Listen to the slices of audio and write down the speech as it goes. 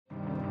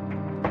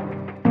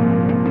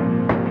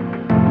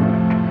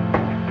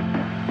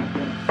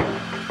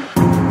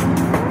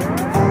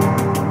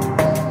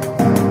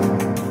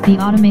The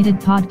Automated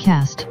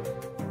Podcast.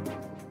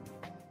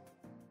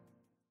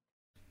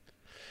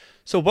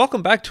 So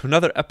welcome back to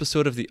another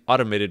episode of the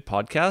Automated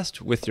Podcast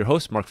with your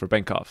host, Mark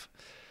Verbenkov.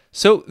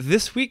 So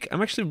this week,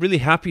 I'm actually really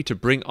happy to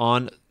bring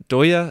on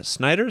Doya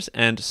Snijders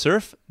and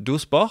Surf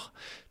Doesbach,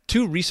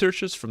 two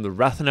researchers from the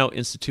Rathenau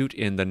Institute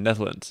in the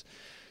Netherlands.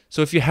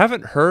 So if you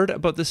haven't heard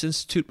about this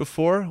institute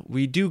before,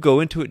 we do go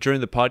into it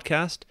during the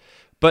podcast,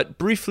 but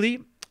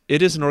briefly,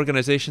 it is an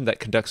organization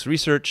that conducts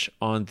research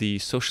on the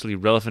socially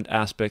relevant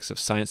aspects of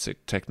science and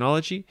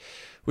technology,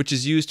 which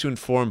is used to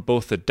inform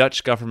both the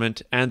Dutch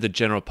government and the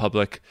general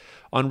public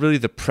on really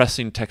the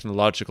pressing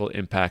technological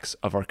impacts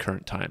of our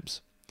current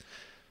times.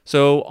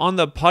 So on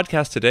the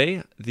podcast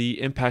today,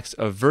 the impacts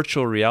of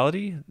virtual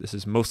reality, this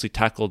is mostly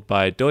tackled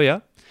by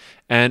Doya,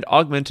 and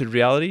augmented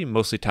reality,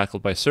 mostly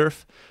tackled by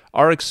Surf,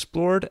 are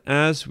explored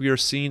as we are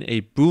seeing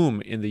a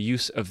boom in the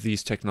use of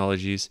these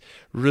technologies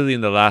really in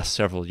the last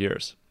several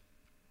years.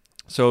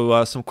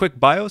 So some quick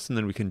bios, and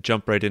then we can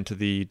jump right into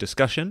the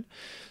discussion.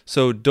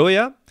 So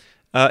Doya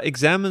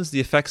examines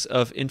the effects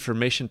of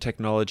information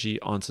technology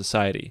on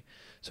society.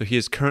 So he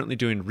is currently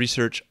doing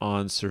research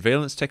on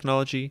surveillance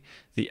technology,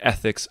 the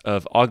ethics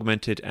of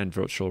augmented and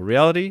virtual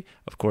reality,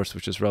 of course,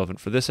 which is relevant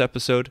for this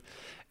episode,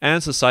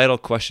 and societal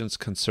questions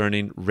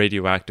concerning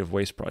radioactive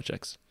waste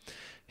projects.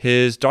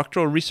 His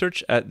doctoral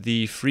research at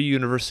the Free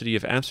University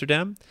of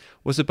Amsterdam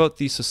was about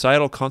the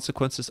societal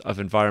consequences of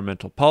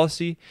environmental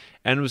policy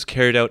and was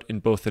carried out in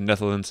both the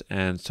Netherlands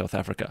and South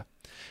Africa.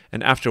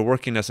 And after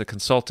working as a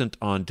consultant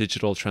on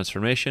digital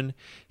transformation,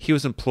 he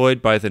was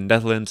employed by the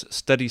Netherlands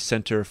Study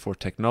Centre for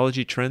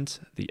Technology Trends,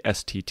 the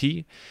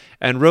STT,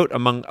 and wrote,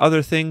 among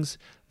other things,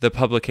 the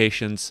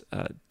publications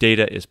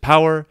Data is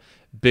Power,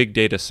 Big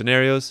Data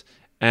Scenarios,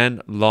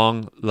 and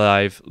Long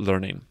Live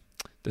Learning.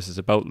 This is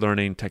about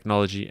learning,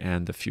 technology,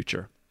 and the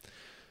future.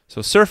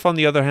 So Surf, on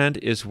the other hand,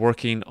 is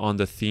working on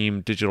the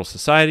theme digital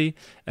society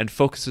and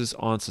focuses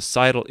on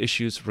societal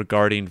issues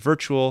regarding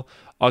virtual,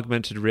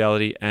 augmented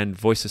reality, and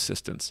voice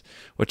assistants,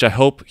 which I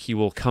hope he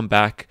will come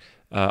back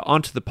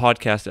onto the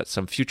podcast at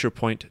some future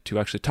point to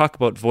actually talk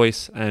about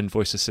voice and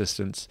voice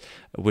assistants,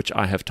 which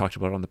I have talked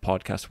about on the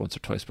podcast once or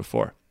twice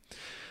before.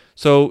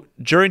 So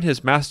during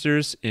his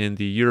master's in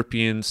the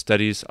European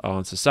Studies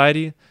on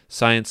Society,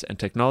 Science and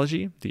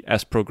Technology, the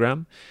S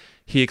program,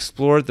 he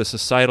explored the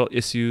societal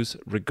issues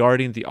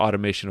regarding the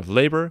automation of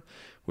labor,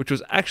 which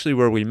was actually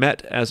where we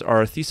met, as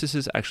our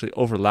theses actually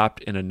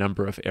overlapped in a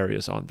number of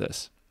areas on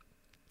this.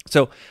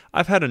 So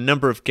I've had a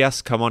number of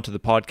guests come onto the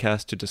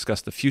podcast to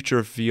discuss the future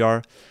of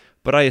VR,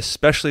 but I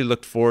especially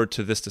looked forward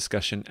to this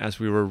discussion as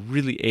we were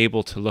really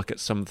able to look at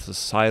some of the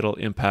societal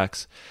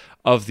impacts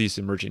of these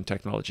emerging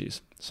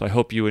technologies. So I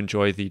hope you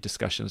enjoy the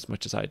discussion as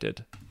much as I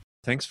did.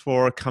 Thanks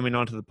for coming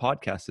onto the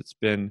podcast. It's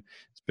been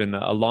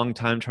a long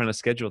time trying to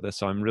schedule this,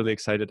 so I'm really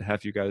excited to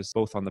have you guys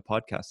both on the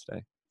podcast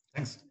today.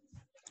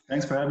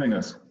 Thanks for having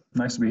us.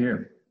 Nice to be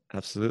here.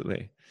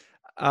 Absolutely.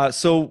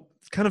 So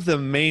kind of the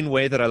main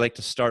way that I like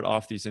to start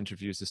off these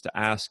interviews is to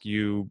ask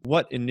you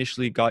what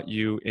initially got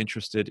you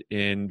interested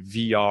in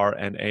VR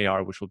and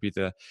AR, which will be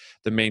the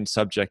main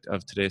subject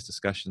of today's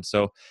discussion.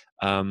 So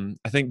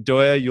I think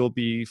Doya, you'll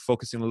be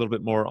focusing a little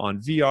bit more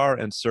on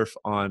VR and Surf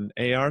on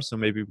AR. So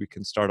maybe we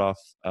can start off,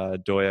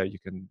 Doya, you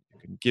can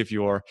give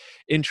your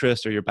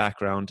interest or your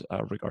background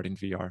regarding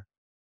VR.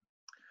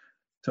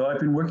 So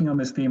I've been working on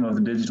this theme of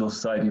the digital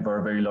society for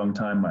a very long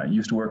time. I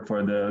used to work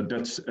for the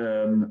Dutch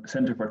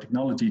Center for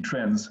Technology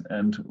Trends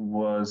and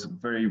was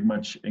very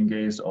much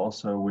engaged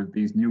also with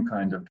these new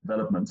kind of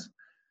developments.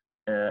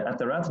 At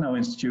the Rathenau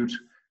Institute,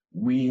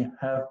 we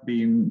have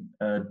been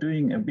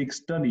doing a big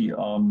study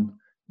on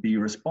the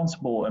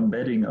responsible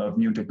embedding of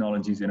new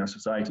technologies in our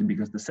society,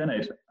 because the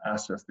Senate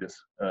asked us this.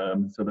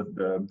 So that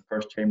the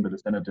first chamber, the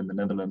Senate in the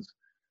Netherlands,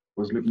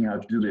 was looking how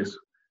to do this.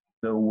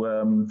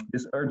 So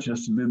this urged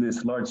us to do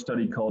this large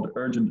study called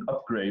Urgent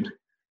Upgrade,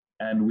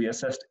 and we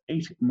assessed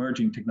 8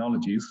 emerging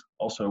technologies,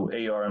 also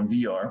AR and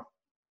VR.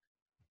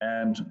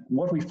 And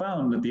what we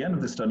found at the end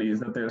of the study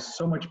is that there's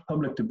so much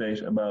public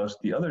debate about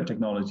the other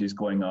technologies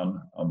going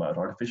on, about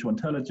artificial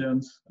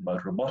intelligence,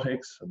 about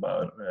robotics,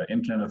 about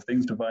Internet of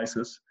Things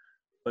devices,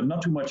 but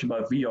not too much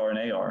about VR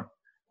and AR.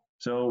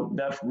 So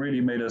that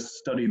really made us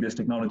study this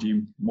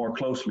technology more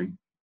closely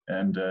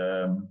and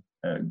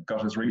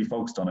got us really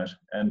focused on it.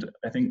 And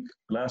I think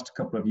the last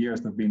couple of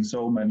years, there have been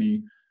so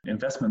many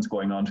investments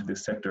going on to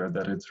this sector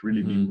that it's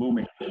really been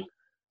booming. At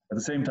the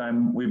same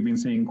time, we've been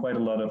seeing quite a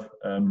lot of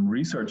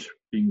research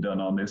being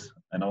done on this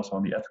and also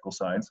on the ethical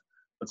sides.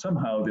 But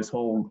somehow this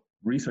whole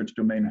research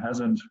domain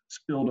hasn't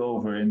spilled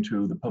over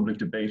into the public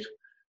debate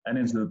and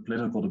into the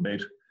political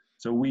debate.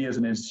 So we as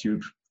an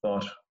institute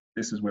thought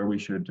this is where we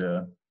should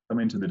come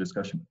into the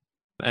discussion.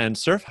 And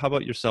Surf, how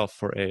about yourself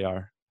for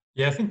AR?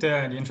 Yeah, I think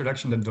the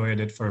introduction that Doya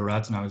did for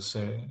Rathenau is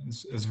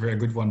a very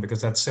good one, because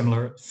that's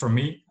similar for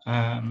me.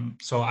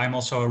 So I'm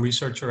also a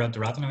researcher at the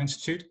Rathenau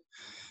Institute,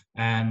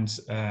 and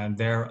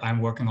there I'm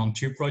working on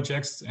 2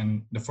 projects,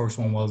 and the first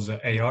one was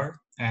AR,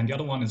 and the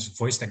other one is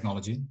voice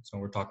technology. So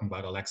we're talking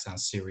about Alexa and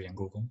Siri and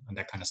Google and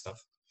that kind of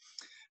stuff.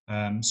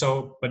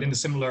 But in a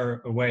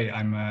similar way,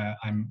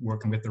 I'm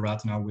working with the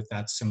Rathenau with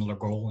that similar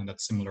goal and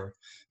that similar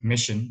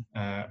mission,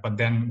 but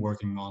then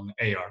working on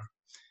AR.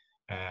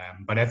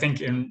 But I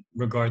think in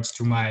regards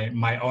to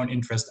my own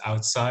interest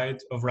outside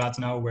of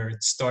Rathenau, where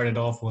it started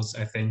off was,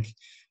 I think,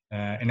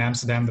 in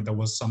Amsterdam, that there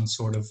was some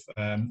sort of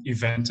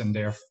event, and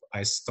there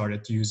I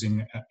started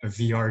using a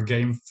VR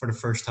game for the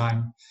first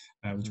time,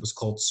 which was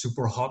called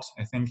Super Hot,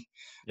 I think.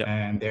 Yep.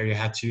 And there you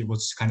had to, it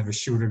was kind of a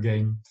shooter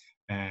game.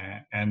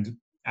 And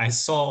I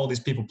saw all these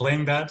people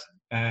playing that,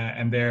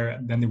 and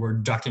then they were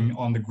ducking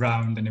on the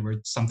ground, and they were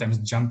sometimes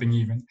jumping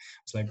even.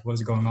 It's like,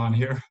 what's going on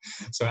here?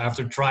 So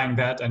after trying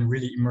that and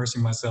really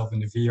immersing myself in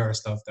the VR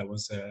stuff, that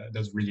was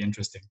really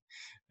interesting,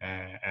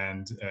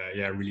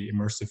 yeah, really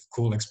immersive,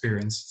 cool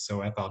experience.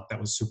 So I thought that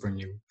was super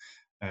new.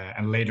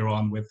 And later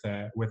on with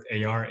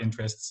AR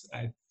interests,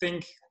 I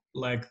think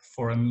like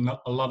for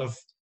a lot of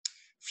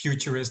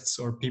futurists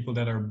or people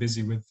that are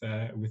busy with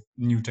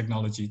new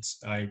technologies,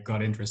 I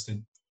got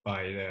interested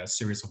by a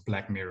series of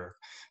Black Mirror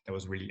that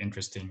was really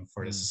interesting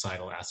for the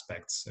societal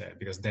aspects,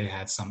 because they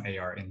had some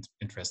AR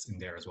interest in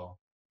there as well.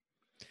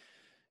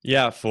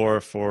 Yeah,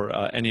 for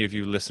any of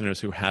you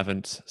listeners who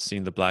haven't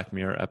seen the Black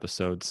Mirror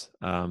episodes,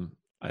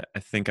 I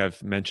think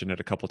I've mentioned it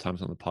a couple of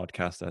times on the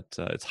podcast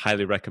that it's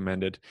highly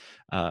recommended.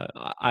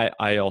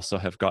 I also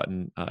have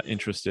gotten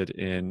interested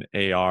in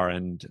AR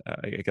and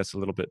I guess a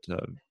little bit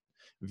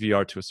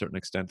VR to a certain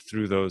extent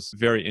through those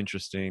very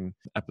interesting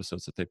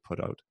episodes that they put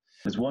out.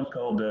 There's one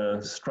called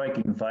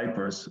Striking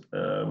Vipers,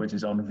 which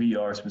is on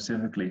VR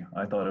specifically.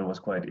 I thought it was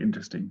quite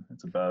interesting.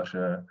 It's about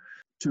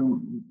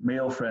two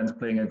male friends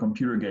playing a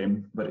computer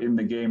game, but in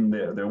the game,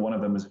 they're one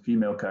of them is a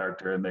female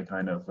character, and they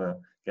kind of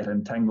get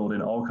entangled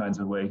in all kinds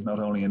of ways, not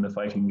only in the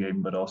fighting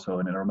game, but also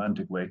in a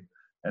romantic way.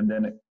 And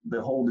then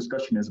the whole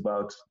discussion is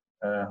about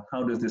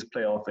how does this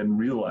play off in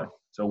real life?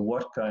 So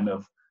what kind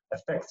of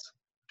effects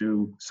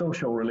do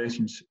social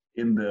relations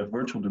in the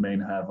virtual domain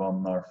have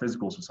on our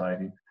physical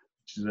society?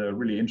 Which is a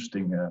really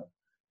interesting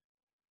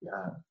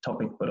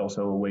topic, but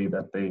also a way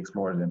that they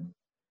explore it in.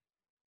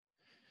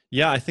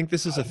 Yeah, I think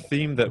this is a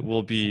theme that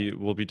we'll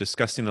be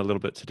discussing a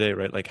little bit today,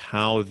 right? Like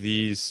how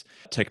these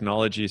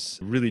technologies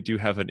really do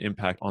have an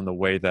impact on the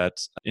way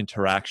that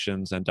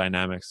interactions and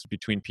dynamics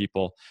between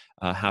people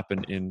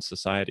happen in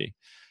society.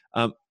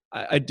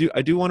 I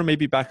do want to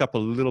maybe back up a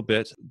little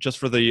bit, just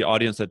for the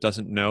audience that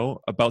doesn't know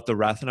about the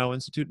Rathenau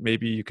Institute.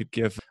 Maybe you could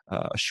give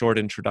a short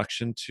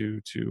introduction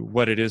to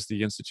what it is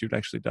the Institute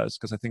actually does,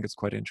 because I think it's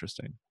quite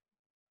interesting.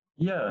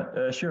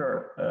 Yeah,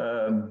 sure.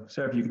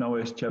 Serf, you can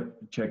always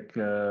check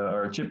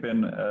or chip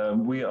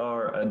in. We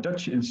are a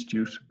Dutch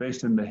institute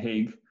based in The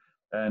Hague,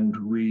 and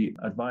we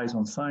advise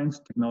on science,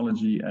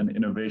 technology, and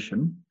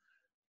innovation.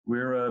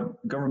 We're a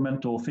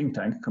governmental think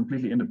tank,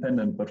 completely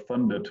independent but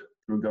funded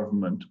through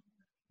government.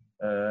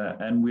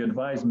 And we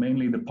advise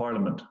mainly the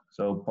parliament.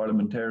 So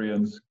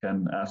parliamentarians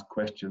can ask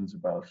questions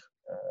about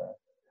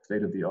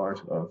state of the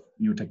art of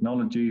new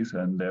technologies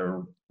and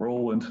their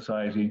role in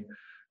society.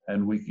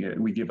 And we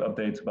give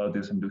updates about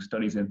this and do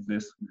studies into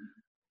this.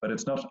 But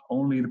it's not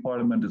only the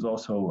parliament, it's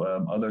also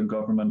other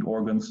government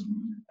organs.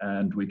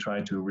 And we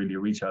try to really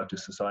reach out to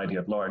society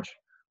at large.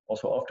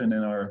 Also often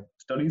in our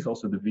studies,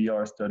 also the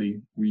VR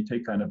study, we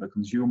take kind of a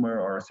consumer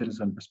or a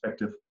citizen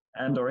perspective.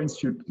 And our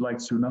institute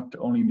likes to not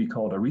only be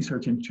called a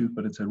research institute,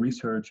 but it's a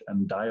research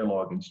and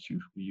dialogue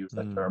institute. We use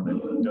that term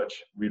in Dutch.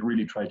 We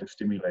really try to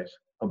stimulate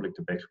public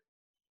debate.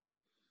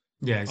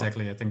 Yeah,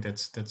 exactly. I think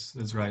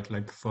that's right.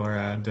 Like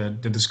for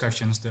the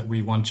discussions that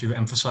we want to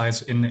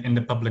emphasize in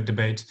the public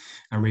debate,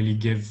 and really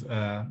give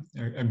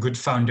a good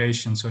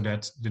foundation so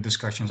that the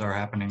discussions are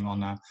happening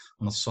on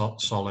a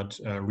solid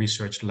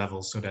research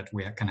level, so that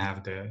we can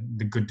have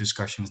the good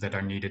discussions that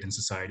are needed in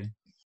society.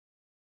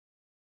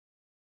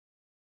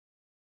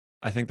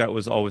 I think that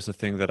was always the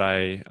thing that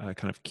I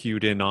kind of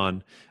cued in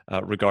on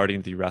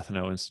regarding the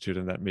Rathenau Institute,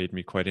 and that made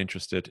me quite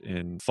interested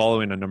in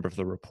following a number of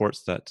the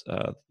reports that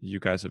you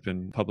guys have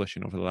been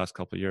publishing over the last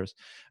couple of years.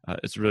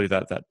 It's really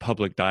that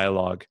public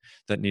dialogue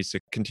that needs to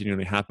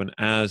continually happen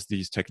as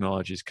these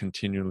technologies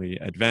continually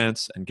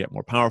advance and get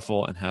more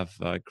powerful and have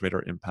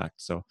greater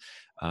impact. So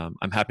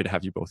I'm happy to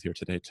have you both here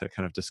today to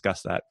kind of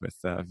discuss that with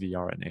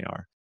VR and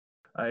AR.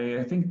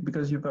 I think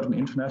because you've got an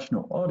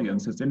international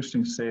audience, it's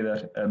interesting to say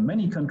that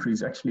many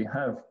countries actually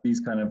have these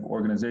kind of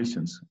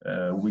organizations.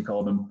 We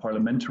call them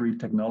parliamentary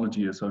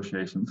technology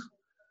associations.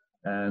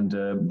 And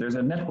there's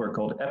a network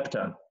called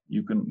EPTA.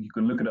 You can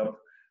look it up.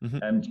 Mm-hmm.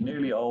 And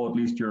nearly all, at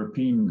least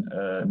European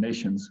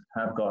nations,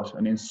 have got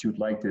an institute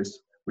like this,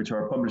 which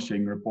are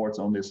publishing reports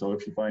on this. So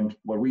if you find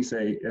what we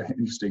say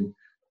interesting,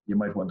 you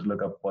might want to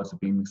look up what's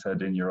being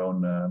said in your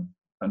own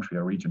country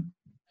or region.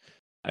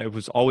 I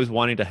was always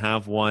wanting to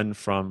have one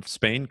from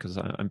Spain because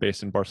I'm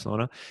based in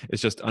Barcelona.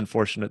 It's just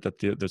unfortunate that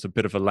there's a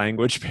bit of a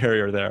language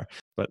barrier there.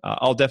 But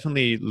I'll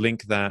definitely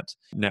link that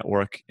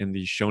network in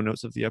the show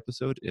notes of the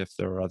episode if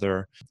there are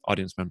other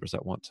audience members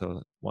that want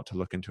to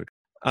look into it.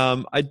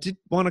 I did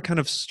want to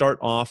kind of start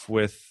off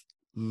with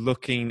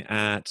looking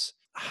at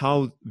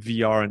how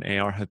VR and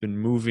AR have been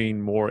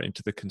moving more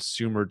into the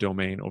consumer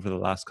domain over the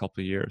last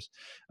couple of years.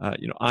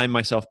 I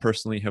myself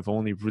personally have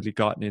only really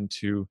gotten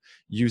into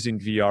using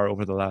VR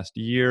over the last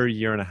year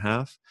and a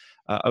half.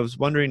 I was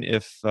wondering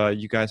if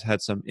you guys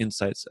had some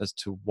insights as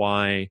to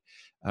why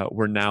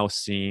we're now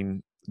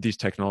seeing these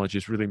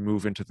technologies really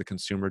move into the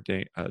consumer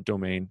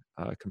domain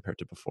compared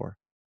to before.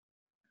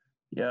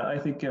 Yeah, I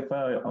think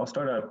I'll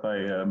start out by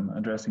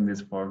addressing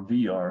this for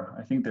VR.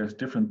 I think there's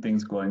different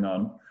things going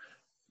on.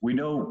 We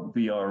know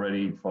VR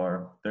already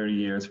for 30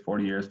 years,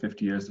 40 years,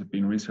 50 years, there's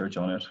been research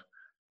on it.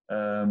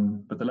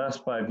 But the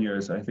last 5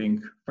 years, I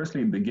think,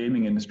 firstly, the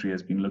gaming industry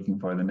has been looking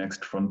for the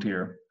next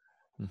frontier.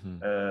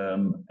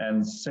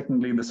 And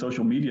secondly, the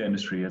social media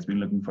industry has been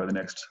looking for the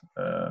next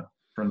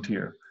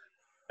frontier.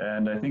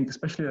 And I think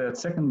especially that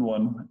second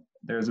one,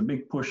 there's a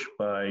big push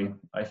by,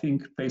 I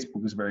think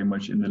Facebook is very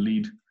much in the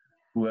lead,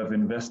 who have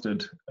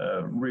invested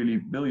really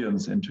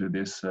billions into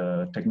this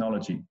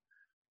technology.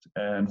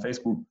 And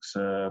Facebook's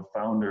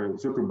founder,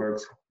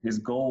 Zuckerberg, his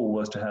goal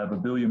was to have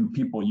 1 billion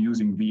people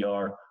using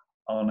VR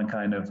on a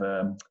kind of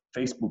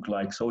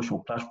Facebook-like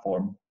social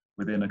platform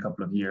within a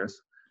couple of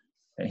years.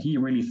 And he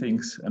really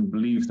thinks and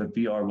believes that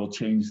VR will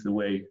change the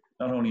way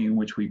not only in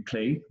which we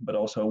play, but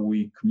also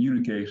we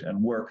communicate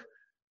and work.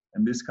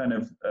 And this kind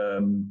of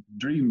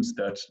dreams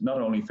that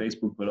not only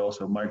Facebook, but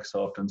also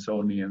Microsoft and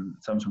Sony and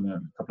Samsung and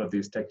a couple of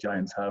these tech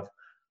giants have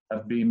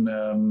been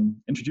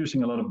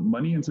introducing a lot of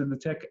money into the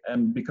tech.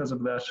 And because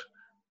of that,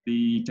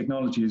 the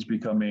technology is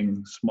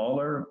becoming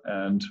smaller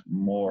and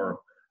more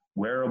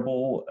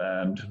wearable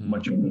and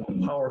much more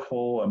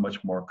powerful and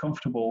much more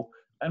comfortable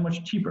and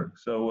much cheaper.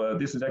 So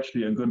this is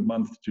actually a good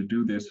month to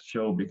do this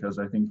show, because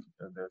I think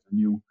there's a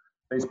new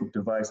Facebook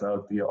device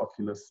out, the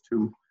Oculus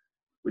 2,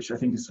 which I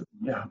think is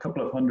a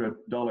couple of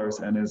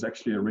 $100 and is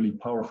actually a really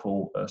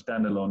powerful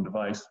standalone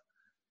device.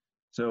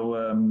 So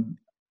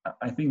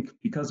I think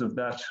because of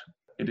that,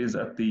 it is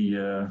at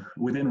the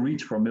within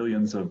reach for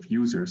millions of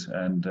users,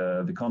 and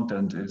the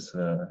content is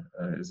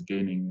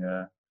gaining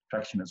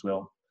traction as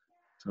well.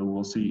 So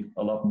we'll see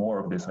a lot more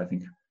of this, I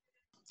think.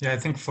 Yeah, I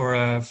think for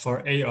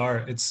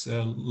AR, it's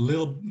a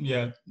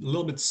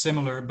little bit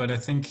similar, but I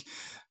think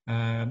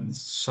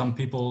some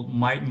people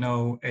might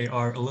know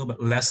AR a little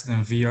bit less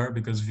than VR,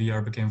 because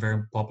VR became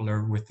very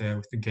popular with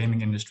the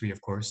gaming industry,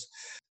 of course.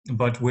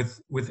 But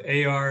with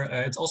AR,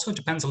 it also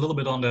depends a little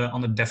bit on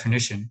the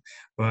definition.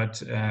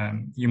 But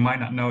you might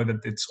not know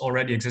that it's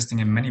already existing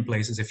in many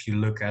places. If you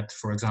look at,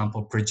 for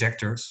example,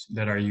 projectors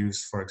that are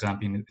used, for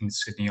example, in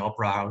Sydney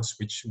Opera House,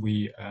 which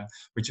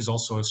is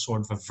also a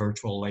sort of a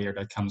virtual layer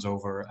that comes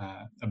over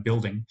a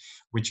building,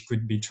 which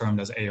could be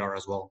termed as AR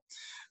as well.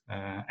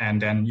 And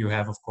then you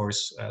have, of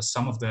course,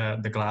 some of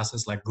the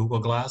glasses like Google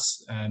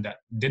Glass that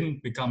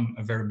didn't become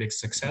a very big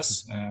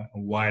success.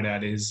 Why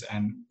that is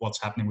and what's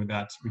happening with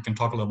that, we can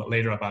talk a little bit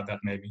later about that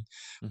maybe.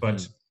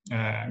 But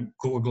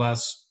Google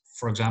Glass,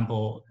 for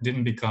example,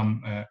 didn't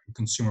become a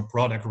consumer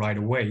product right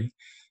away,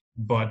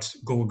 but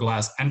Google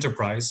Glass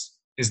Enterprise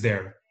is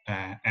there.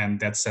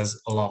 And that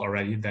says a lot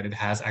already, that it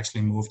has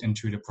actually moved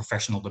into the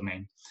professional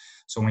domain.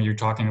 So when you're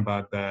talking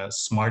about the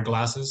smart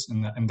glasses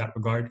in that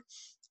regard,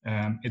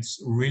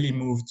 it's really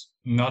moved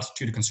not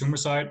to the consumer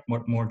side,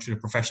 but more to the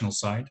professional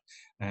side.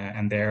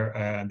 And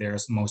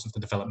there's most of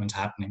the development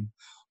happening.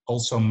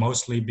 Also,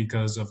 mostly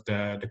because of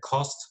the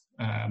cost,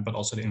 but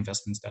also the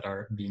investments that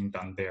are being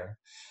done there.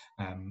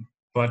 You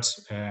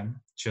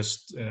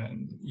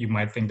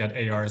might think that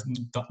AR is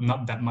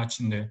not that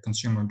much in the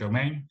consumer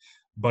domain,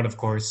 but of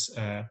course,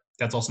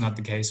 that's also not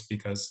the case,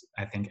 because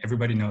I think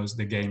everybody knows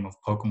the game of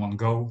Pokemon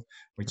Go,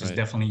 which is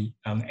definitely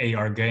an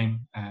AR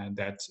game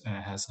that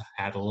has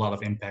had a lot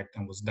of impact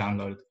and was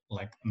downloaded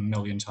like 1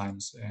 million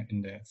times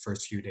in the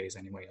first few days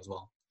anyway as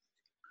well.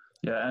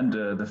 Yeah, and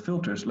the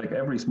filters, like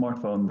every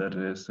smartphone that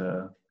is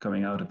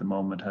coming out at the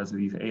moment has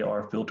these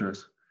AR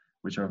filters,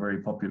 which are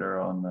very popular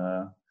on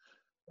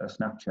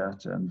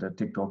Snapchat and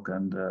TikTok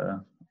and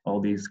all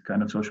these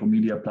kind of social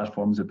media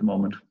platforms at the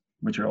moment,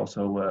 which are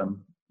also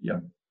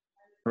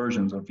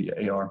versions of the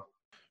AR.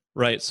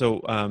 Right.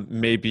 So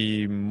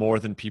maybe more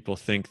than people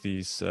think,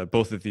 these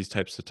both of these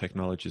types of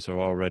technologies are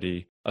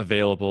already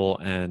available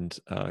and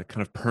kind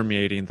of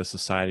permeating the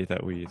society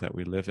that we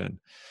live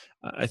in.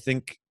 I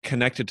think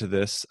connected to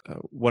this,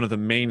 one of the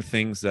main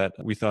things that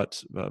we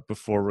thought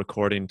before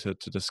recording to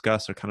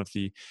discuss are kind of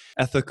the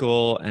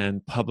ethical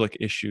and public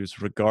issues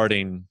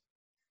regarding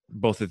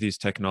both of these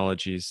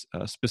technologies,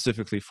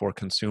 specifically for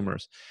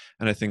consumers.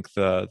 And I think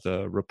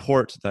the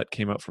report that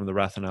came out from the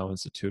Rathenau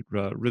Institute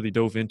really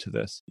dove into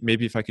this.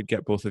 Maybe if I could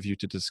get both of you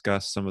to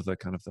discuss some of the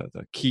kind of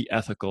the key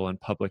ethical and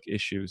public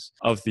issues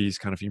of these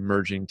kind of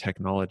emerging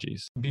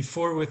technologies.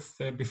 Before we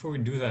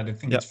do that, I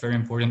think it's very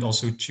important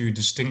also to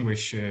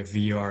distinguish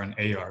VR and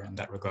AR in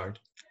that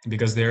regard,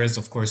 because there is,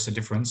 of course, a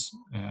difference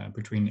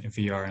between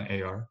VR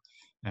and AR.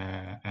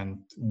 And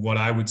what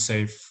I would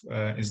say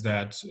is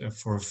that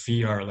for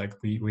VR, like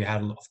we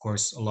had, of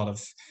course, a lot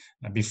of,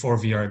 before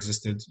VR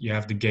existed, you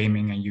have the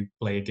gaming and you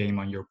play a game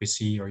on your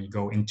PC or you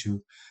go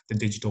into the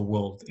digital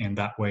world in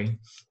that way.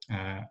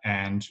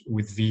 And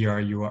with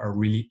VR, you are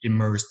really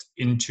immersed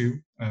into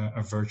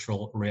a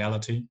virtual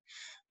reality.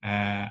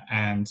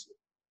 And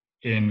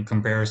in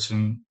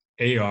comparison,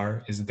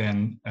 AR is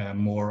then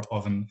more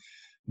of an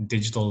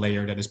digital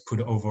layer that is put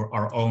over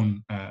our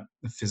own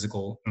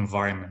physical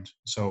environment.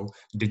 So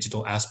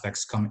digital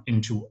aspects come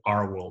into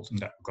our world in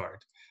that regard.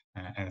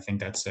 And I think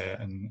that's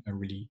a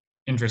really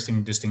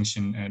interesting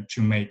distinction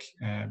to make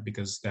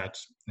because that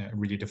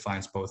really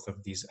defines both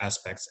of these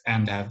aspects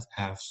and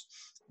have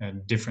a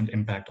different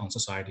impact on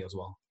society as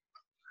well.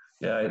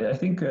 Yeah, I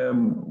think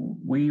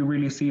we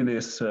really see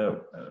this,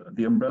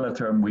 the umbrella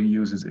term we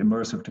use is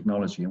immersive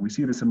technology, and we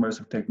see this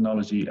immersive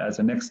technology as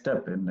a next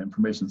step in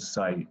information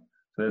society.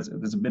 So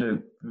there's a bit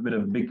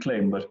of a big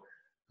claim, but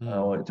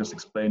I'll just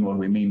explain what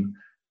we mean.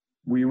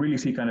 We really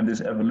see kind of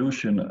this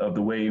evolution of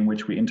the way in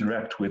which we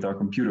interact with our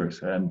computers.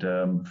 And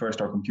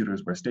first, our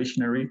computers were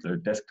stationary; their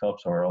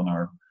desktops are on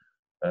our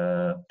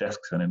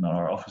desks and in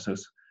our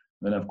offices.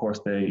 Then, of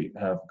course, they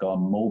have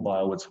gone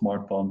mobile with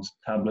smartphones,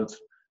 tablets.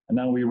 And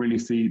now we really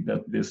see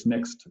that this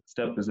next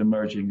step is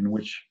emerging in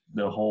which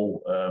the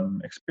whole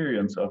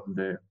experience of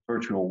the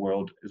virtual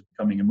world is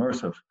becoming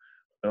immersive.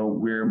 So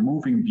we're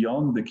moving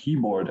beyond the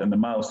keyboard and the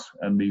mouse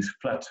and these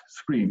flat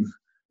screens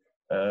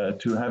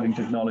to having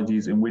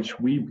technologies in which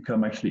we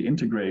become actually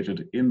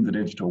integrated in the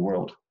digital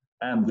world.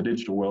 And the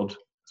digital world,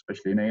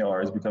 especially in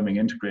AR, is becoming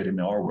integrated in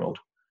our world.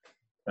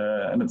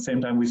 And at the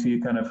same time, we see a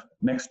kind of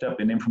next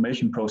step in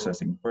information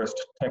processing. First,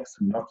 text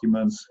and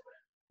documents,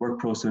 work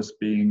process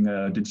being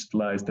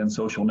digitalized, then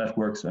social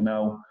networks, and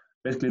now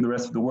basically the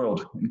rest of the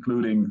world,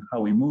 including how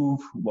we move,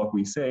 what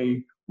we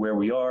say, where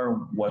we are,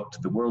 what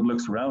the world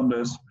looks around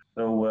us.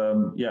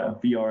 So yeah,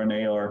 VR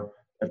and AR,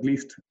 at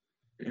least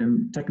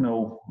in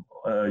techno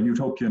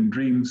utopian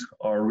dreams,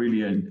 are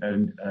really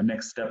a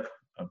next step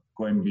of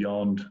going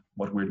beyond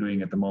what we're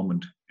doing at the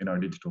moment in our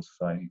digital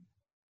society.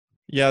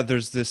 Yeah,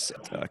 there's this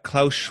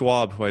Klaus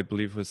Schwab, who I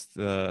believe was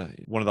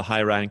one of the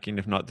high-ranking,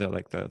 if not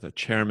the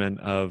chairman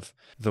of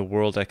the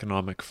World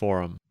Economic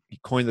Forum. He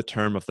coined the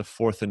term of the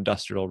fourth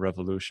industrial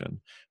revolution,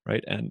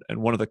 right? And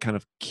one of the kind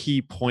of key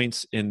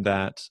points in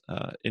that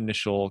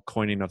initial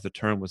coining of the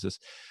term was this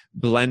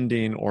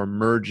blending or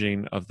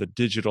merging of the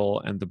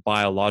digital and the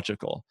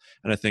biological.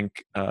 And I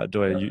think,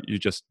 Doya, you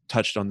just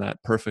touched on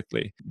that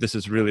perfectly. This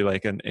is really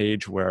like an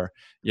age where,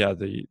 yeah,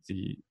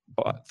 the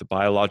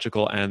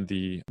biological and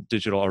the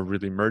digital are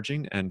really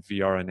merging, and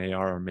VR and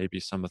AR are maybe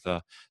some of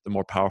the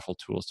more powerful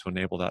tools to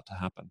enable that to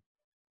happen.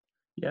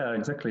 Yeah,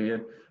 exactly.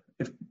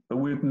 If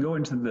we can go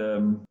into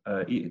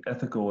the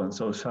ethical and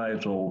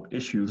societal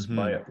issues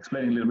by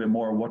explaining a little bit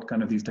more what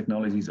kind of these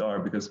technologies are,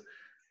 because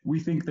we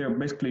think they're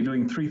basically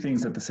doing three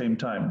things at the same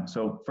time.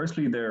 So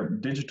firstly, they're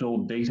digital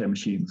data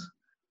machines.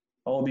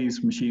 All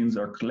these machines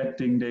are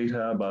collecting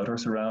data about our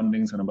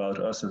surroundings and about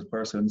us as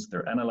persons.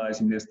 They're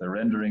analyzing this, they're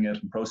rendering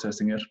it and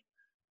processing it.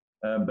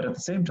 But at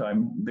the same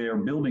time, they are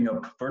building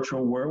up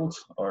virtual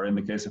worlds, or in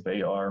the case of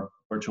AR,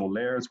 virtual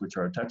layers, which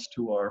are attached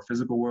to our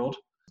physical world.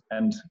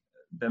 And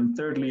then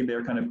thirdly,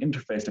 they're kind of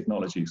interface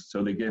technologies.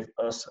 So they give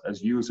us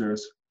as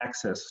users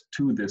access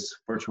to this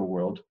virtual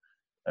world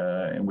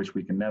in which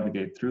we can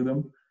navigate through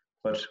them.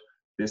 But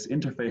this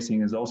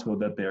interfacing is also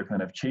that they're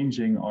kind of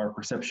changing our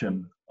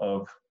perception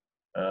of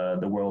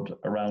the world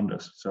around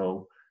us.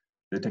 So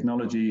the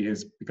technology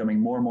is becoming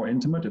more and more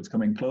intimate. It's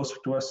coming closer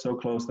to us, so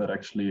close that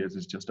actually it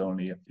is just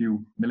only a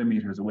few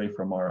millimeters away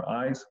from our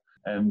eyes.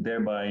 And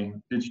thereby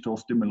digital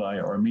stimuli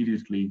are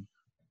immediately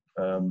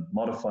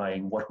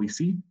modifying what we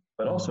see,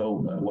 but also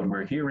what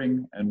we're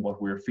hearing and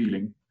what we're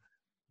feeling.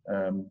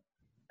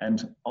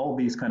 And all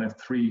these kind of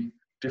three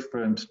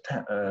different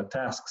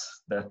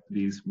tasks that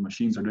these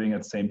machines are doing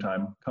at the same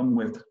time come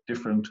with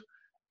different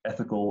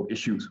ethical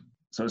issues.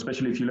 So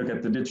especially if you look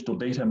at the digital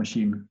data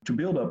machine, to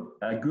build up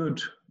a good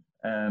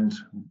and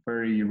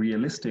very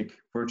realistic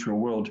virtual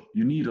world,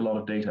 you need a lot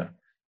of data.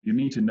 You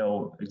need to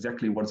know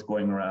exactly what's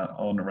going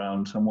on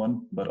around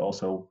someone, but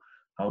also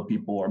how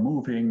people are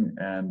moving,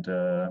 and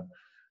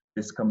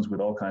this comes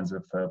with all kinds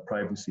of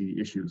privacy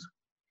issues.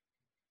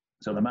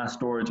 So the mass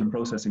storage and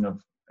processing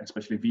of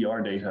especially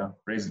VR data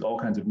raises all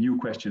kinds of new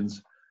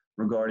questions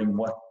regarding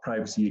what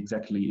privacy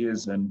exactly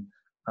is and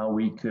how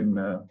we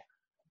can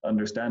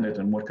understand it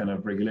and what kind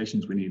of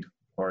regulations we need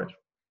for it.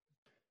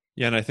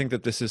 Yeah, and I think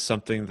that this is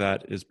something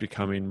that is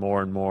becoming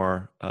more and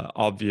more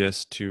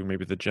obvious to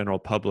maybe the general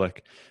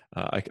public.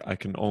 I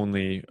can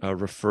only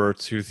refer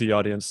to the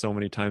audience so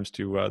many times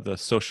to the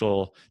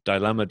Social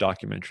Dilemma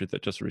documentary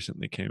that just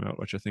recently came out,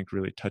 which I think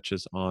really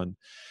touches on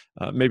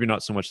maybe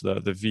not so much the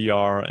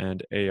VR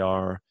and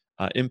AR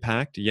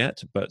impact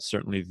yet, but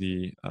certainly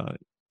the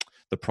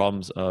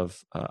problems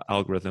of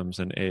algorithms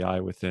and AI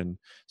within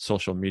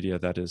social media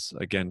that is,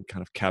 again,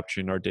 kind of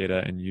capturing our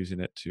data and using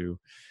it to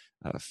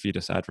feed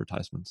us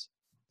advertisements.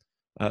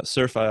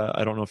 Surf,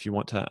 I don't know if you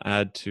want to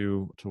add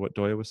to what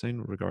Doya was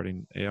saying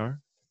regarding AR.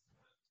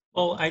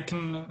 Well, I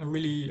can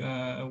really,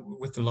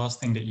 with the last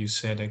thing that you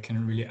said, I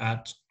can really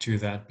add to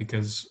that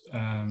because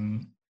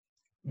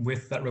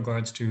with that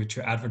regards to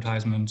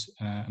advertisement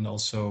and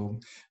also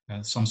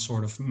some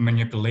sort of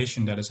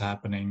manipulation that is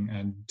happening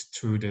and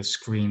through the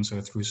screens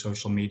or through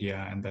social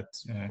media and that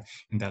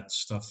in that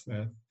stuff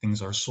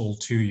things are sold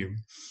to you.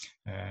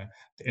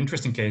 The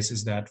interesting case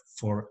is that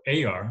for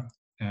AR,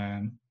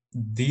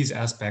 these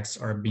aspects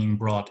are being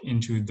brought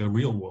into the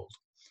real world.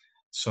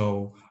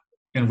 So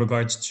in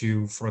regards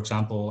to, for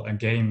example, a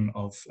game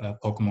of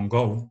Pokemon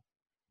Go,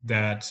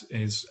 that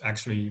is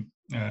actually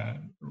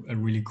a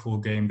really cool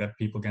game that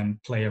people can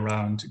play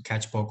around,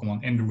 catch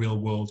Pokemon in the real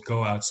world,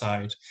 go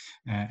outside,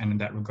 and in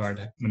that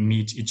regard,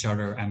 meet each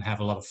other and have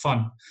a lot of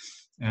fun.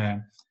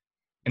 On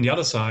the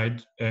other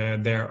side,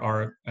 there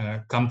are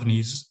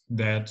companies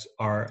that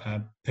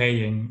are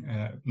paying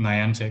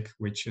Niantic,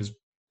 which is,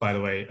 by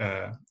the way,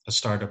 a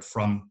startup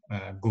from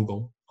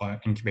Google,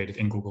 incubated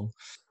in Google,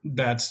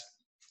 that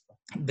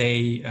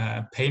they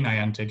pay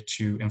Niantic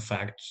to, in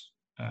fact,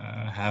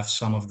 have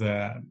some of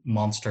the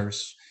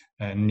monsters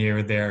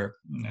near their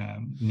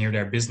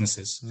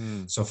businesses.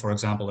 So, for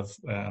example, if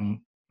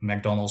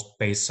McDonald's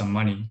pays some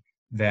money,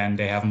 then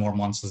they have more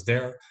monsters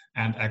there,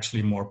 and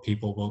actually more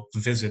people will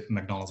visit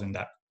McDonald's in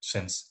that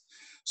sense.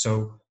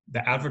 So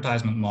the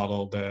advertisement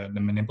model, the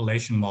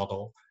manipulation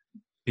model,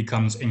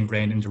 becomes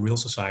ingrained into real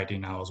society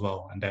now as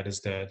well, and that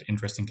is the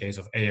interesting case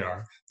of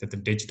AR, that the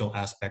digital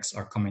aspects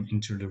are coming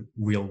into the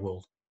real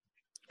world.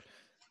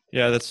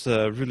 Yeah, that's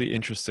really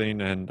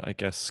interesting and I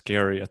guess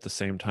scary at the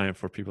same time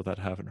for people that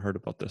haven't heard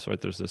about this, right?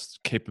 There's this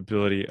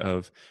capability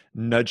of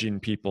nudging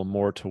people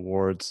more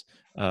towards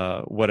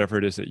whatever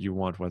it is that you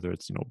want, whether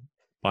it's,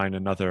 buying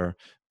another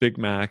Big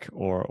Mac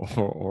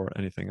or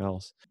anything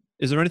else.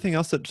 Is there anything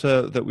else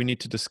that we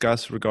need to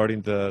discuss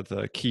regarding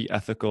the key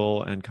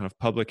ethical and kind of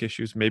public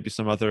issues? Maybe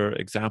some other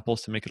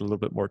examples to make it a little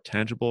bit more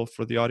tangible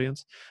for the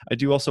audience. I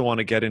do also want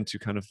to get into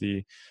kind of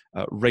the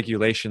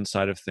regulation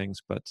side of things,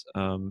 but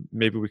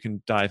maybe we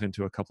can dive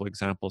into a couple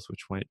examples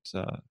which might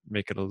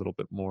make it a little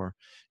bit more,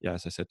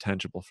 as I said,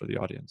 tangible for the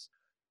audience.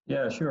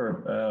 Yeah,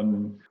 sure.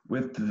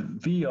 With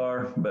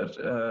VR, but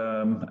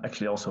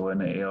actually also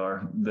in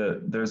AR,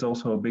 there's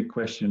also a big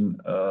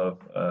question of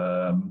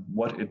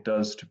what it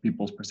does to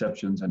people's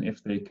perceptions and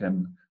if they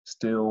can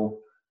still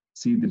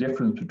see the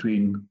difference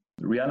between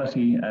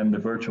reality and the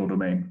virtual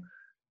domain.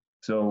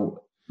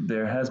 So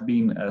there has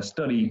been a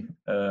study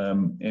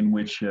in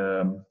which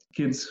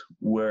kids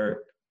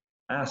were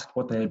asked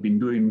what they had been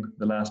doing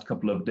the last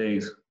couple of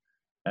days,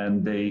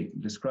 and they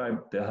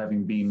described their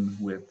having been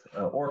with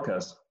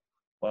orcas.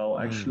 Well,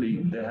 actually,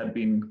 they had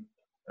been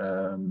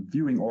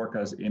viewing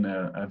orcas in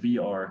a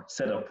VR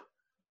setup.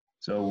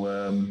 So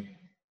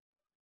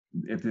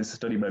it is a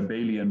study by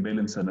Bailey and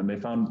Bailenson, and they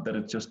found that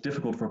it's just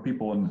difficult for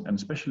people, and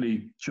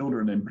especially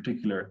children in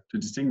particular, to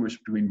distinguish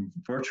between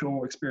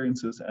virtual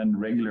experiences and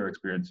regular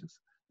experiences.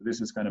 So this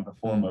is kind of a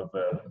form of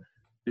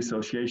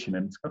dissociation,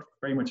 and it's got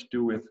very much to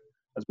do with,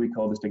 as we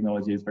call this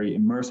technology, it's very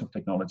immersive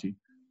technology.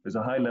 There's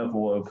a high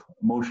level of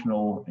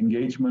emotional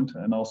engagement,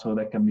 and also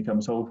that can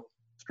become so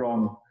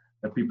strong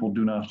that people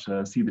do not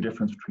see the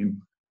difference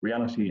between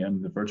reality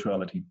and the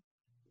virtuality.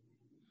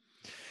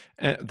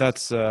 And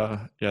that's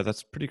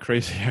pretty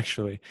crazy,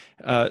 actually.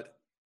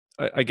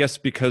 I guess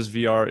because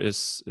VR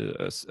is,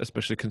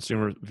 especially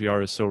consumer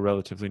VR, is so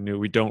relatively new,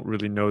 we don't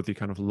really know the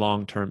kind of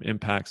long-term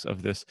impacts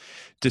of this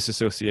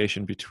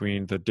disassociation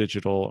between the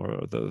digital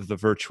or the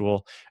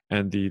virtual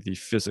and the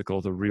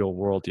physical, the real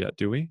world yet,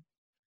 do we?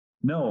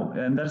 No,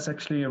 and that's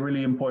actually a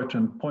really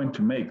important point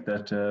to make,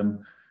 that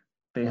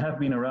they have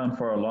been around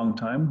for a long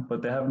time,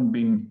 but they haven't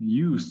been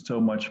used so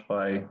much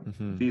by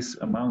these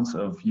amounts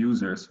of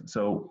users.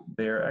 So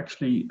they're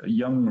actually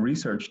young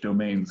research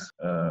domains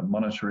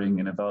monitoring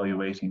and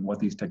evaluating what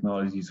these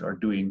technologies are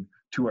doing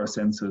to our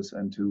senses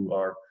and to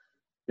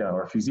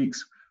our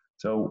physiques.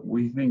 So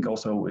we think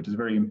also it is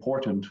very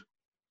important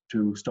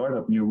to start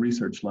up new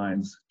research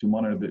lines to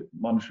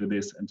monitor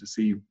this and to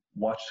see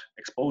what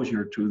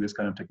exposure to this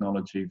kind of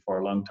technology for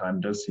a long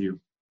time does to you.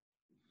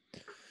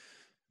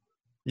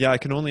 Yeah, I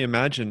can only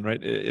imagine,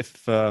 right?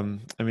 If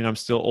I'm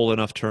still old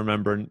enough to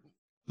remember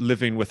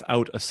living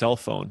without a cell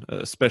phone,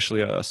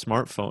 especially a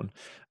smartphone,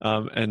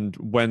 and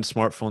when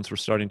smartphones were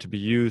starting to be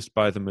used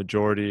by the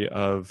majority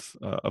of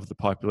the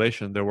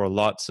population, there were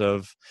lots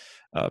of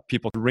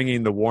people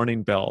ringing the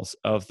warning bells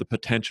of the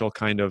potential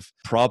kind of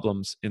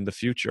problems in the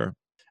future,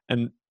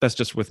 and that's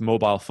just with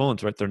mobile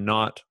phones, right? They're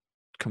not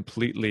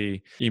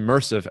completely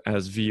immersive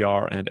as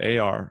VR and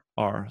AR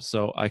are,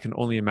 so I can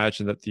only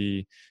imagine that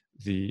the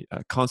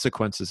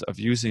consequences of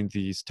using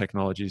these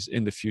technologies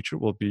in the future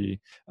will be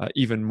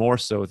even more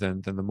so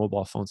than the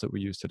mobile phones that we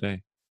use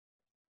today.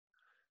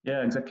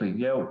 Yeah, exactly.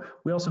 Yeah,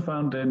 we also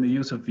found in the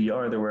use of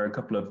VR, there were a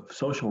couple of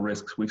social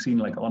risks. We've seen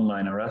like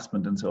online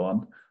harassment and so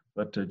on.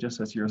 But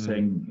just as you're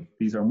saying,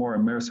 these are more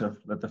immersive,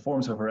 that the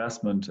forms of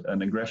harassment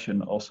and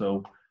aggression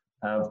also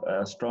have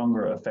a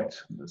stronger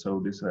effect. So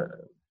this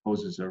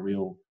poses a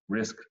real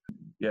risk.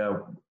 Yeah,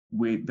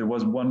 there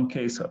was one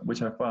case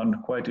which I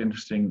found quite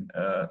interesting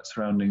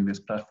surrounding this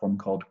platform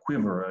called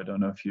Quiver. I don't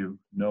know if you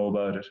know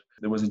about it.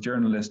 There was a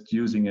journalist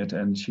using it,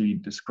 and she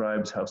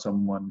describes how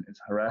someone is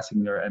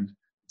harassing her, and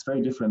it's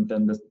very different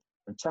than the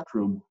chat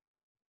room,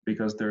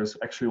 because there's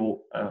actually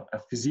a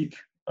physique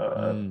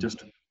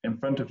just in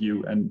front of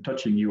you and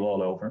touching you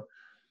all over.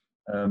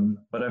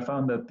 But I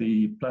found that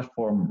the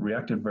platform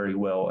reacted very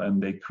well,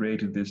 and they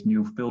created this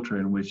new filter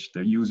in which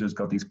the users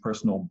got these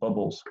personal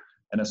bubbles.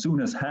 And as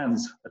soon as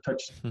hands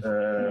touched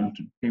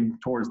came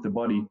towards the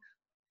body,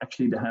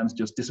 actually the hands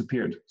just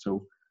disappeared.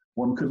 So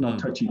one could not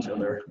touch each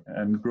other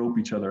and grope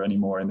each other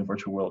anymore in the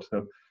virtual world.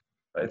 So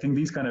I think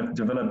these kind of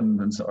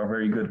developments are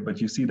very good, but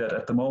you see that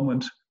at the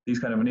moment, these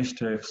kind of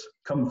initiatives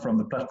come from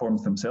the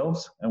platforms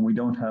themselves, and we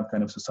don't have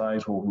kind of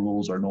societal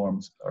rules or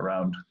norms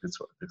around this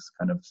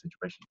kind of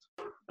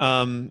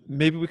situations.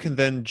 Maybe we can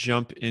then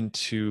jump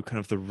into kind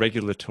of the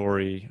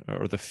regulatory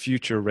or the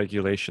future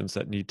regulations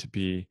that need to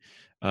be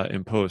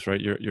imposed,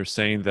 right? You're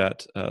saying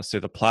that, say,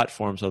 the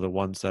platforms are the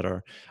ones that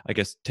are, I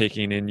guess,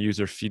 taking in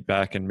user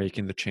feedback and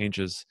making the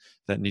changes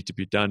that need to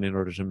be done in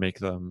order to make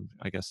them,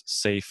 I guess,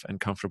 safe and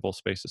comfortable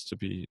spaces to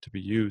be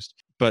used.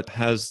 But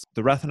has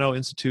the Rathenau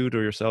Institute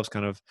or yourselves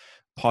kind of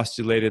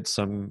postulated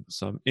some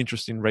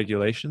interesting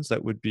regulations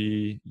that would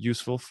be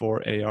useful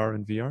for AR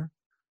and VR?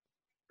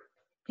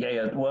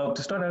 Yeah. Well,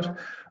 to start out,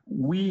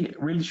 we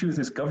really choose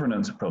this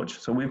governance approach.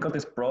 So we've got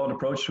this broad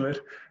approach to it,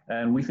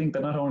 and we think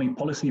that not only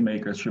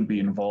policymakers should be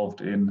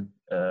involved in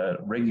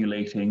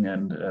regulating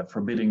and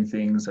forbidding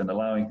things and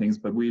allowing things,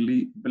 but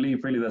we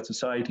believe really that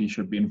society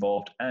should be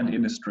involved, and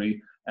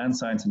industry and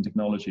science and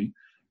technology.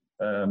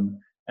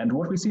 And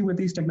what we see with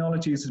these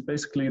technologies is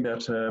basically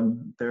that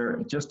there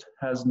just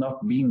has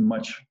not been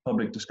much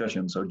public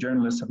discussion. So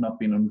journalists have not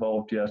been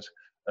involved yet.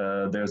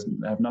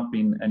 Have not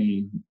been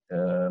any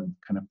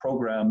kind of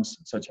programs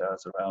such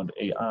as around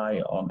AI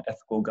on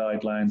ethical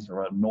guidelines,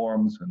 around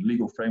norms and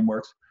legal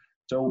frameworks.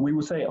 So we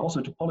would say also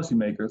to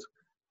policymakers,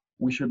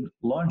 we should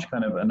launch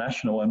kind of a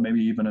national and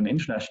maybe even an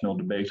international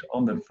debate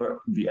on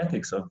the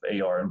ethics of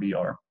AR and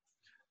VR.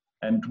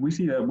 And we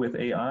see that with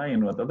AI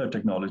and with other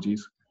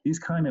technologies, these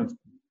kind of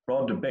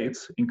broad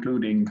debates,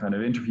 including kind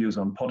of interviews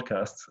on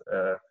podcasts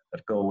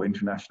that go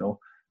international,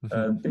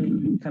 they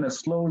kind of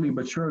slowly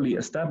but surely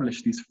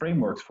establish these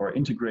frameworks for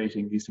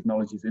integrating these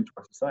technologies into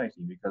our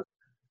society, because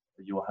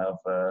you'll have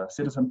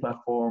citizen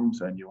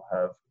platforms, and you'll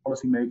have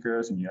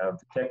policymakers, and you have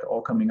the tech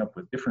all coming up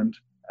with different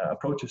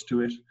approaches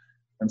to it.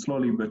 And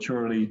slowly but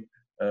surely,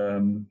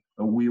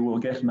 we will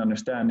get an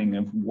understanding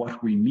of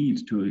what we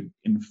need to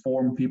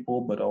inform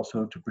people, but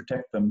also to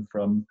protect them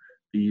from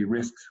the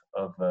risks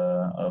of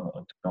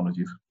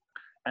technologies.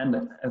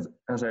 And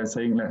as I was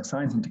saying, like,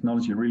 science and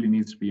technology really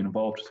needs to be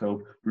involved.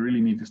 So we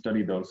really need to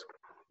study those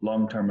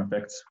long-term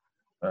effects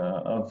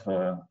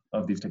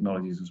of these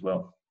technologies as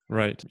well.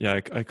 Right.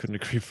 Yeah, I couldn't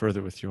agree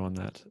further with you on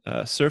that.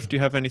 Surf, do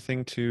you have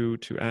anything to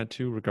add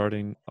to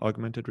regarding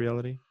augmented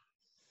reality?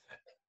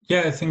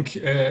 Yeah, I think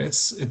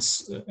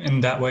it's in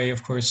that way,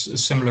 of course,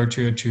 similar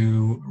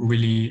to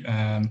really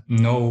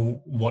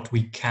know what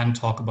we can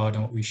talk about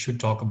and what we should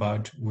talk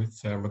about with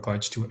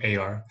regards to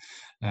AR.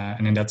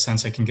 And in that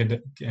sense, I can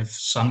give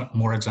some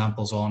more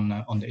examples on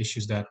the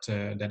issues that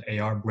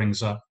AR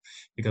brings up,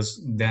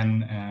 because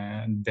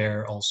then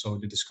there also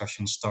the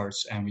discussion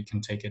starts, and we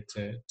can take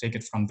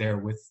it from there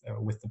with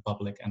the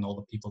public and all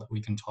the people that we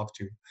can talk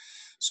to.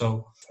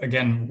 So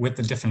again, with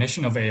the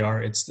definition of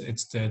AR, it's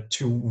the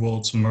two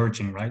worlds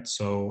merging, right?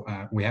 So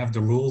we have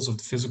the rules of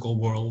the physical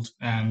world,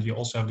 and you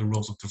also have the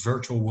rules of the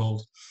virtual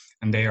world,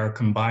 and they are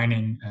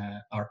combining,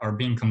 are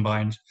being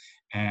combined.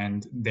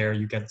 And there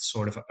you get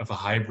sort of a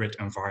hybrid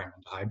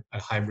environment, a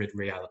hybrid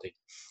reality.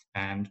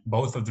 And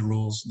both of the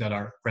rules that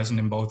are present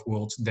in both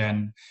worlds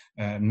then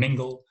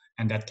mingle,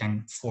 and that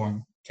can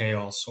form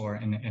chaos or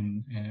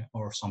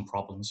or some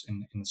problems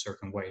in a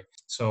certain way.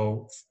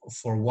 So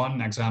for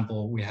one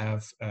example, we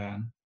have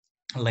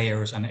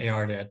layers and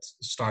AR that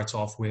starts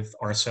off with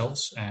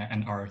ourselves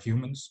and our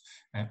humans,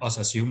 us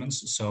as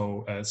humans.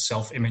 So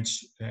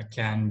self-image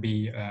can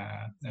be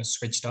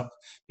switched up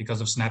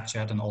because of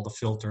Snapchat and all the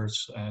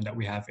filters that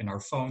we have in our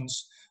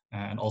phones.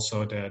 And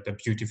also the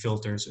beauty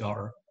filters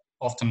are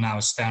often now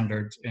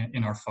standard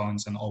in our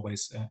phones and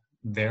always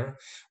there,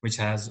 which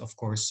has, of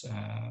course,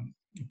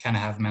 can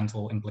have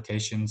mental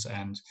implications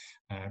and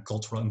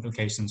cultural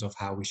implications of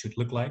how we should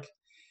look like.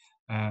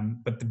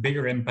 But the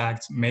bigger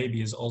impact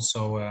maybe is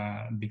also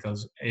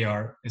because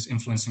AR is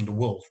influencing the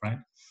world, right?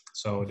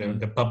 So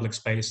the public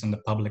space and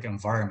the public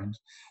environment.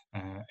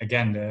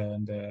 Again,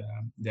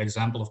 the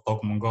example of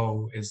Pokemon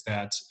Go is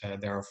that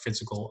there are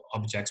physical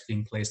objects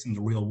being placed in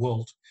the real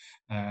world,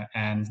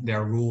 and there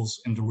are rules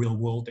in the real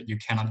world that you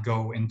cannot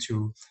go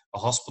into a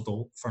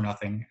hospital for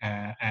nothing,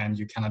 and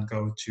you cannot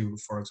go to,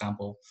 for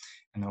example,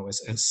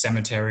 a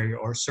cemetery,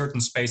 or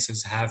certain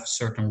spaces have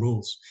certain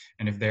rules.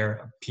 And if there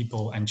are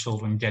people and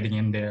children getting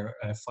in there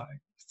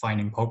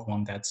finding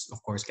Pokemon, that's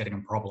of course getting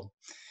a problem.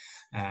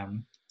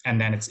 And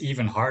then it's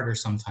even harder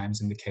sometimes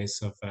in the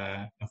case of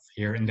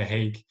here in The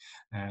Hague,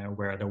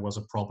 where there was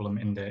a problem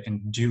in the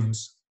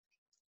dunes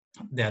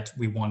that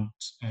we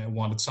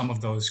wanted some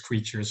of those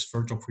creatures,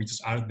 virtual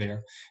creatures, out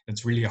there.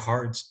 It's really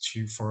hard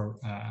for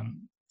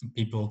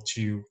people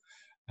to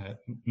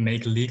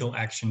make legal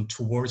action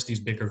towards these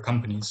bigger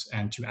companies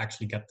and to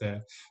actually get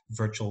the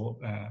virtual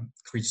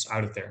creatures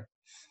out of there.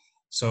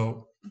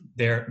 So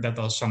that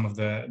are some of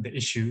the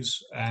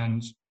issues.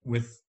 And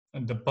with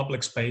the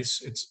public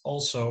space, it's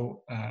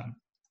also,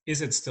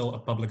 is it still a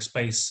public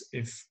space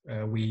if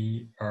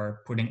we are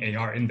putting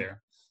AR in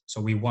there?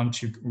 So we want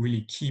to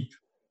really keep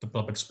the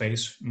public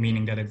space,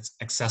 meaning that it's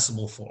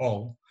accessible for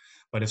all.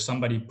 But if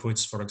somebody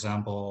puts, for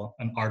example,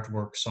 an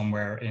artwork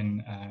somewhere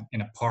in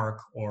a park,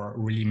 or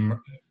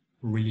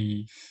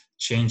really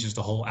changes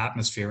the whole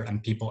atmosphere,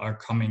 and people are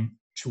coming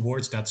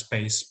towards that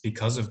space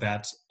because of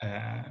that,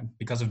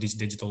 because of these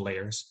digital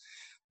layers,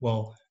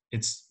 well,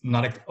 it's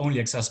not only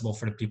accessible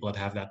for the people that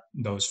have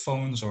those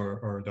phones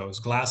or those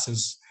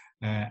glasses,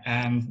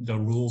 and the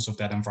rules of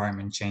that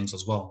environment change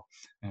as well.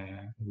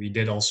 We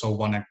did also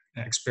one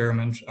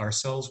experiment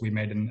ourselves. We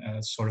made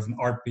a sort of an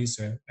art piece,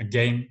 a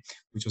game,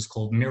 which was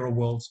called Mirror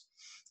World,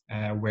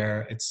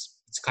 where it's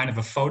kind of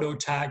a photo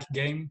tag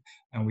game,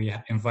 and we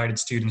invited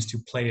students to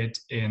play it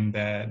in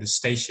the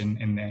station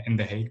in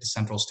The Hague, the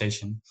central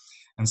station.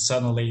 And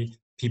suddenly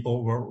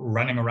people were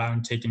running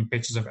around taking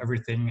pictures of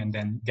everything, and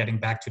then getting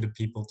back to the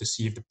people to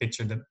see if the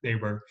picture that they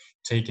were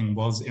taking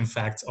was in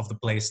fact of the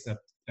place that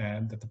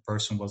the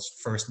person was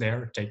first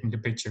there taking the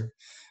picture.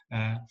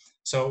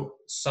 So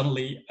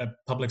suddenly a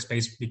public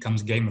space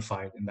becomes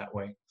gamified in that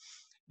way.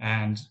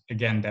 And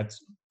again, that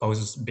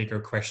poses bigger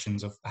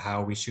questions of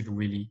how we should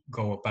really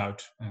go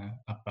about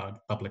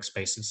public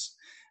spaces.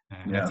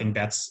 And I think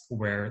that's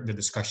where the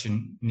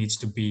discussion needs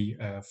to be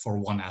for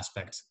one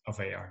aspect of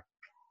AR.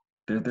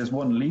 There's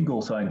one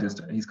legal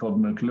scientist, he's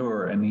called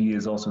McClure, and he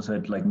has also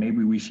said, like,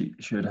 maybe we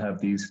should have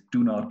these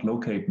do not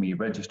locate me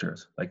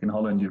registers. Like in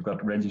Holland, you've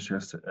got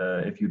registers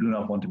if you do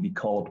not want to be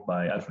called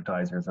by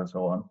advertisers and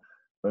so on.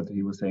 But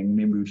he was saying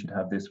maybe we should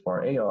have this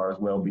for AR as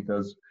well,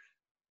 because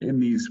in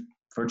these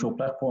virtual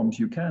platforms,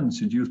 you can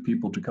seduce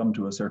people to come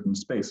to a certain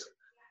space.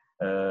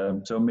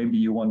 So maybe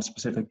you want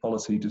specific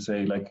policy to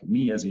say, like,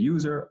 me as a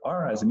user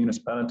or as a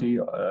municipality,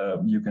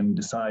 you can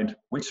decide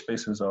which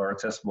spaces are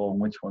accessible and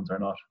which ones are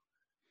not.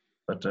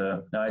 But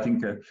I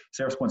think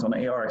Sarah's points on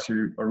AR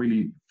actually are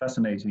really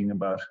fascinating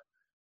about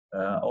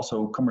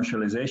also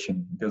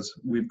commercialization, because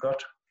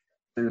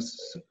there's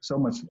so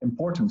much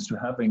importance to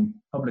having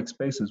public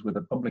spaces with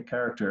a public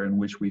character in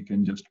which we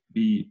can just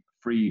be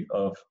free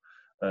of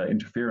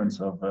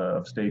interference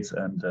of states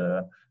and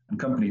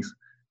companies.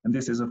 And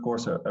this is, of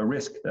course, a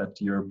risk that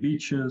your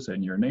beaches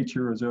and your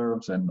nature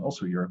reserves and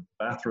also your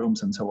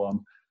bathrooms and so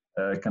on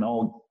can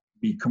all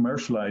be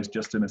commercialized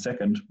just in a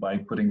second by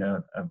putting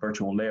a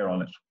virtual layer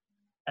on it.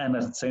 And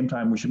at the same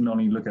time, we shouldn't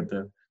only look at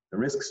the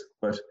risks,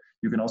 but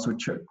you can also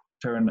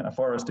turn a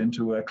forest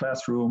into a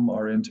classroom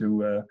or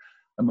into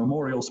a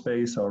memorial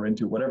space or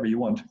into whatever you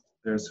want.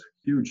 There's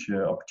huge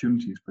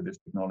opportunities for this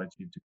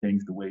technology to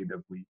change the way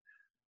that we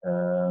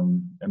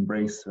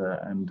embrace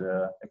and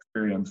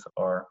experience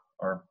our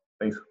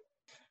space.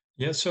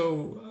 Yeah,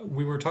 so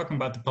we were talking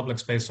about the public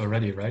space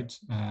already, right?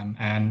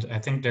 And I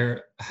think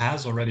there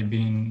has already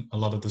been a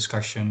lot of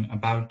discussion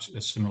about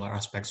similar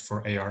aspects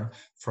for AR,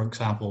 for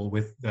example,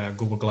 with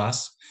Google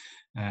Glass.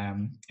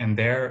 And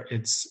there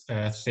it's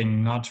a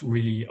thing not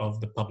really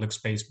of the public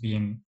space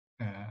being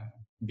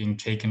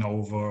taken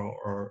over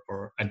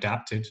or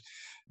adapted,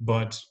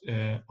 but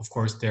of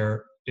course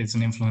there is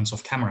an influence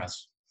of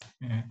cameras.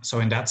 So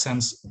in that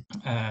sense,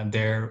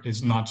 there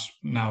is not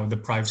now the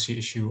privacy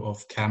issue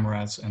of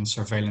cameras and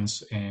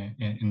surveillance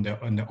in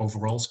the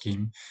overall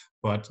scheme,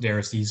 but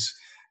there's these,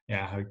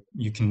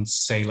 you can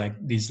say, like,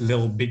 these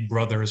little big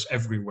brothers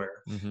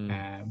everywhere,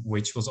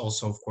 which was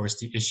also, of course,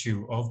 the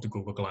issue of the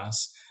Google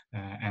Glass,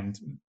 and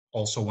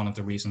also one of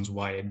the reasons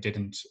why it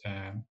didn't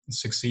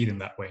succeed in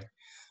that way.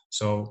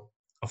 So,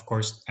 of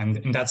course, and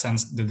in that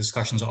sense, the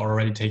discussions are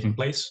already taking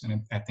place,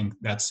 and I think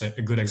that's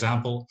a good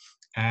example.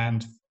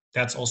 And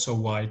that's also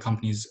why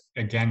companies,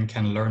 again,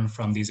 can learn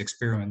from these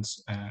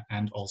experiments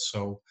and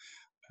also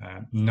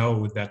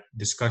know that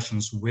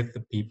discussions with the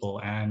people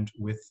and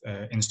with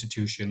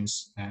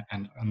institutions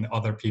and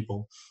other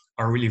people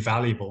are really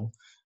valuable,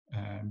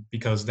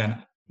 because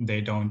then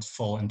they don't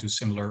fall into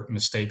similar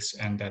mistakes,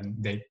 and then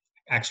they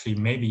actually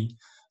maybe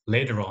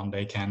later on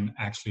they can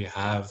actually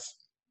have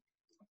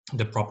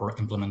the proper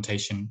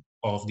implementation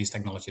of these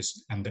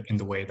technologies and in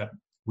the way that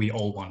we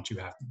all want to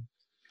have them.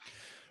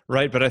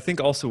 Right, but I think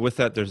also with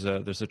that, there's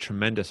a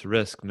tremendous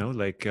risk. No,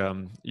 like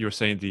you were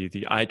saying,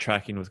 the eye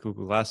tracking with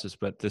Google Glasses,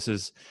 but this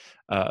is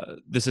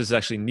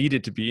actually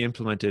needed to be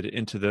implemented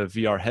into the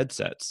VR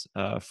headsets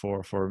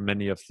for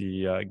many of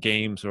the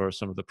games or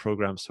some of the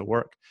programs to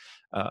work.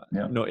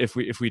 You know, if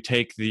we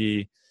take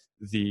the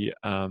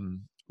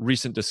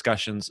recent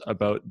discussions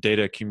about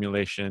data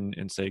accumulation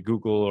in, say,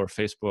 Google or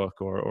Facebook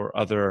or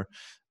other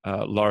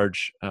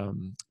large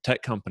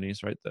tech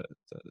companies, right?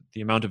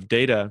 The amount of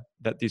data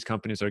that these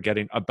companies are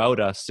getting about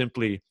us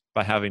simply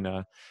by having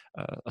a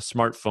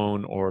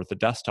smartphone or the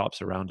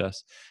desktops around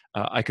us.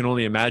 I can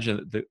only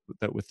imagine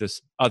that with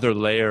this other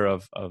layer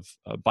of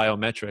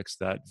biometrics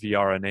that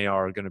VR and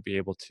AR are going to be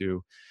able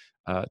to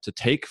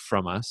take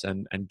from us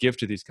and give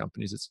to these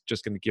companies, it's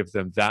just going to give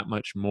them that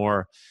much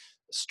more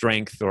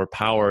strength or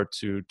power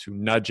to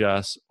nudge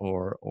us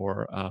or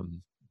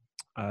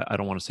I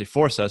don't want to say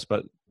force us,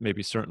 but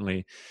maybe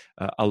certainly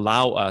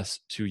allow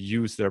us to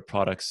use their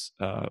products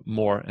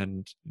more.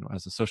 And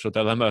as the social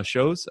dilemma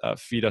shows,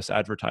 feed us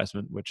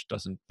advertisement, which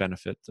doesn't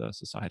benefit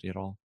society at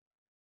all.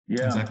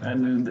 Yeah, Exactly.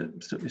 and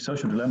the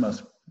social dilemma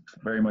is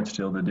very much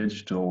still the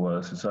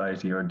digital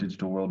society or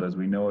digital world as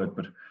we know it.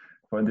 But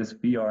for this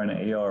VR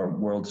and AR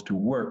worlds to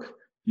work,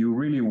 you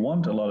really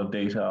want a lot of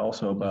data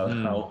also about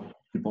how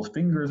people's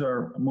fingers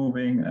are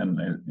moving, and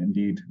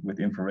indeed with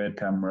infrared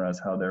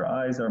cameras, how their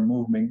eyes are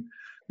moving,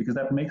 because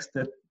that makes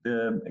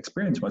the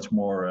experience much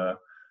more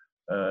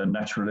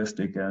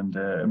naturalistic and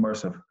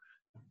immersive.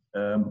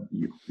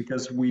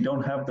 Because we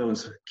don't have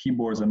those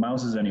keyboards and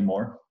mouses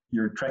anymore,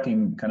 you're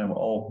tracking kind of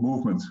all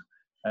movements.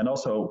 And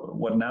also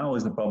what now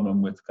is the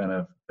problem with kind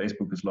of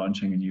Facebook is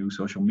launching a new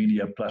social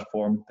media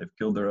platform. They've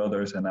killed their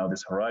others, and now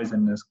this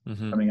Horizon is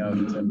coming out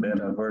as a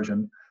beta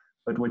version.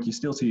 But what you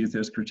still see is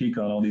there's critique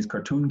on all these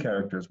cartoon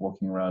characters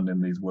walking around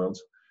in these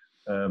worlds.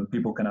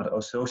 People cannot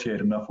associate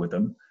enough with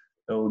them.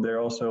 So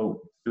they're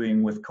also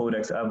doing with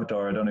Codex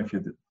Avatar. I don't know if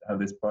you have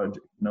this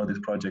project, this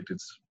project.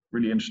 It's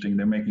really interesting.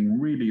 They're making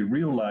really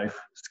real life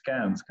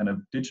scans, kind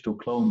of digital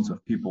clones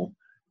of people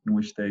in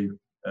which they,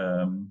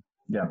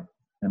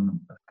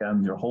 can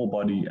scan your whole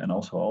body and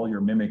also all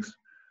your mimics,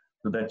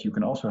 so that you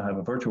can also have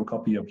a virtual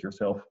copy of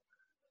yourself,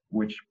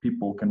 which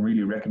people can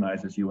really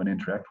recognize as you and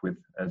interact with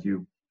as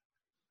you.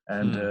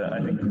 And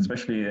I think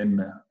especially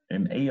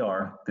in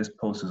AR, this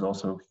poses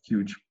also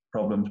huge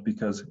problems,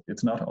 because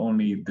it's not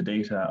only the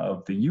data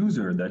of the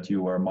user that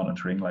you are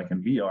monitoring, like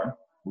in VR,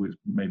 who is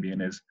maybe in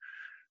his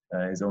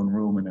own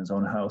room in his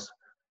own house,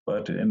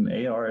 but in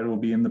AR it will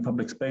be in the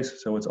public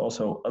space. So it's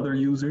also other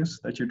users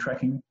that you're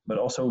tracking, but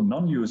also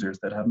non-users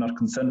that have not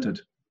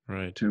consented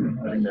to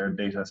having their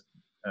data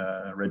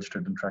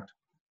registered and tracked.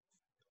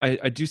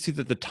 I do see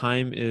that the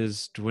time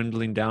is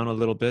dwindling down a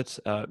little bit.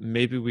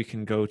 Maybe we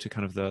can go to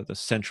kind of the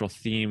central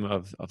theme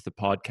of the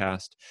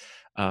podcast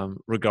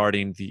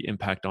regarding the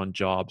impact on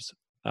jobs.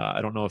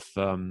 I don't know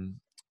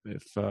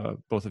if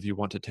both of you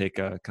want to take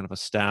a kind of a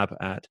stab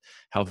at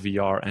how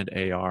VR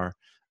and AR,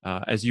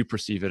 as you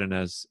perceive it and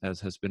as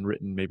has been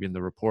written maybe in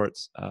the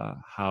reports,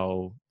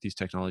 how these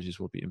technologies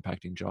will be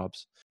impacting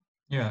jobs.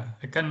 Yeah,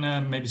 I can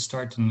maybe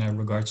start in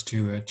regards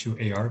to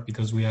AR,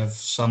 because we have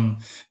some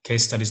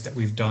case studies that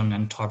we've done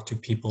and talked to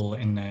people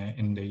in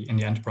the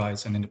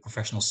enterprise and in the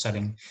professional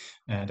setting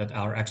that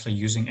are actually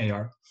using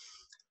AR.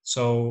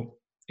 So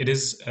it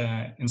is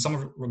in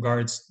some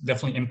regards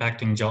definitely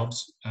impacting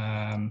jobs,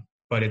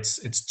 but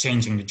it's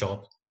changing the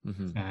job,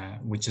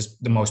 which is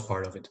the most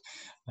part of it.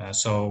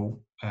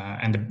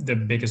 And the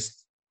biggest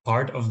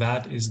part of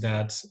that is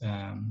that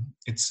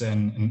it's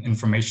an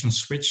information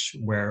switch,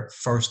 where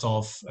first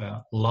off,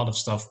 a lot of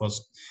stuff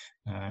was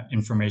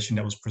information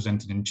that was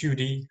presented in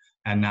 2D,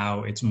 and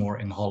now it's more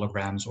in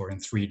holograms or in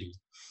 3D.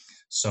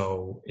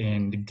 So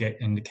in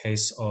the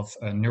case of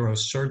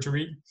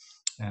neurosurgery,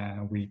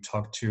 we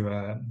talked to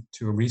a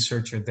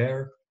researcher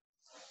there,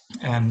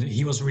 and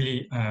he was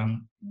really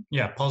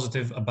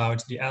positive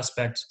about the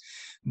aspect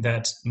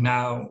that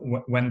now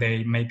when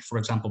they make, for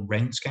example,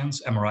 brain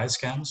scans, MRI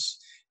scans,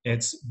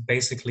 it's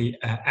basically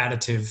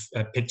additive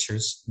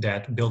pictures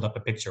that build up a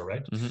picture,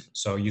 right?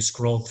 So you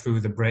scroll through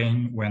the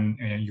brain when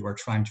you are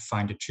trying to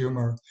find a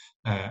tumor,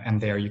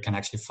 and there you can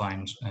actually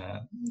find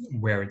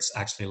where it's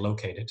actually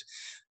located.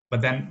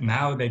 But then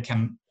now they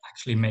can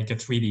actually make a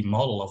 3D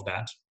model of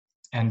that.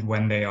 And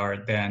when they are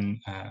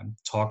then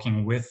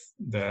talking with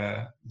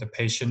the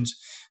patient,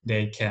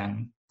 they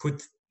can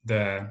put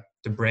the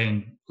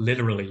brain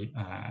literally,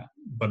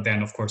 but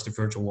then of course the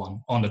virtual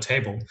one, on the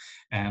table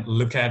and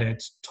look at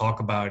it, talk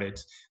about it,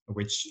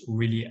 which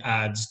really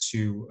adds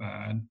to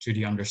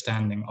the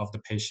understanding of the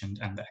patient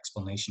and the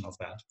explanation of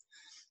that.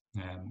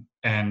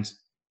 And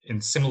in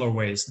similar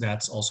ways,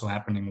 that's also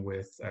happening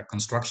with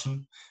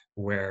construction,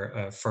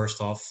 where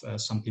first off,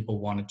 some people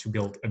wanted to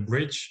build a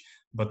bridge,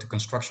 but the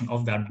construction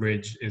of that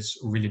bridge is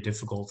really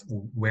difficult.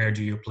 Where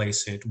do you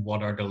place it?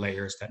 What are the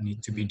layers that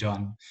need to be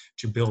done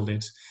to build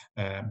it?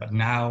 But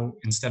now,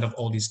 instead of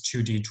all these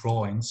 2D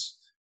drawings,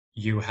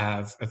 you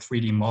have a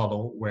 3D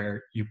model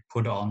where you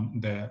put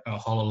on the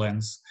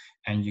HoloLens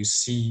and you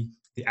see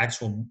the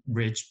actual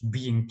bridge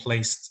being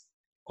placed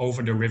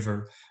over the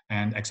river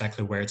and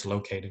exactly where it's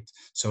located.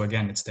 So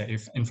again, it's the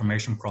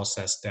information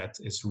process that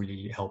is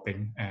really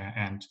helping,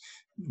 and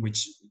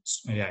which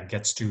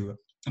gets to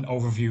an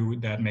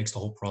overview that makes the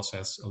whole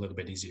process a little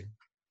bit easier.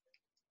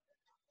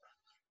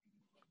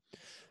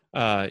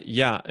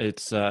 Yeah,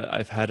 it's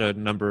I've had a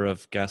number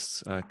of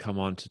guests come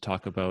on to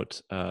talk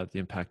about the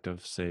impact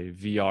of, say,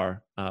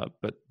 VR,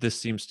 but this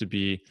seems to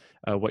be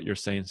what you're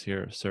saying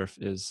here, Surf,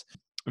 is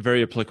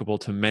very applicable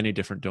to many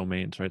different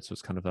domains, right? So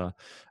it's kind of a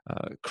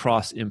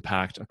cross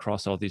impact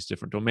across all these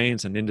different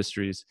domains and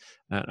industries.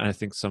 And I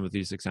think some of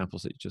these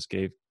examples that you just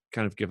gave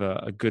kind of give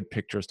a good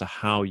picture as to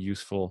how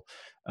useful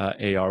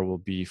AR will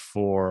be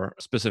for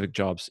specific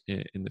jobs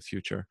in the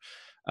future.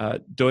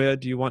 Doya,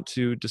 do you want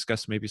to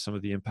discuss maybe some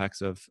of the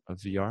impacts of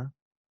VR?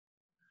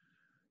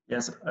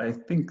 Yes, I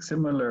think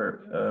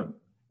similar.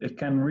 It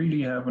can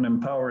really have an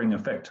empowering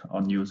effect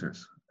on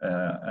users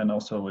and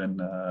also in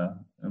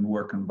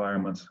work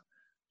environments.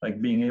 Like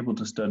being able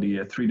to study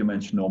a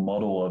three-dimensional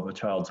model of a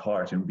child's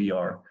heart in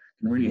VR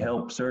can really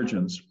help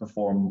surgeons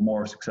perform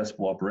more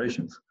successful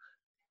operations.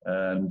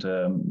 And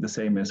the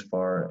same is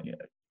for,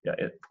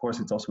 of course,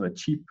 it's also a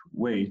cheap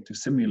way to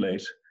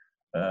simulate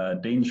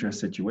dangerous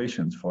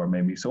situations for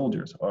maybe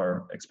soldiers,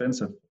 or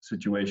expensive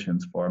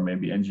situations for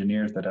maybe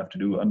engineers that have to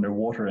do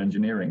underwater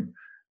engineering.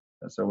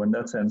 So in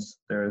that sense,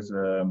 there's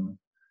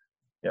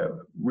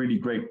really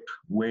great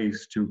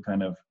ways to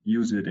kind of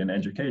use it in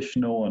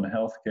educational and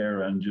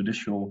healthcare and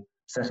judicial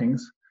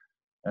settings.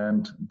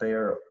 And they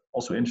are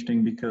also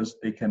interesting because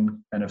they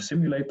can kind of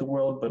simulate the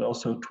world, but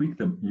also tweak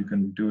them. You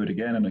can do it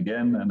again and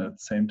again, and at the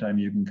same time,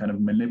 you can kind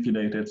of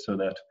manipulate it so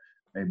that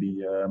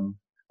maybe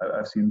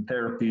I've seen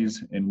therapies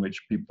in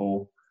which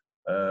people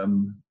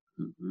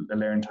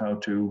learned how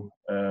to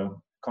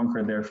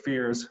conquer their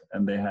fears,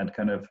 and they had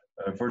kind of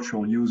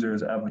virtual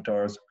users,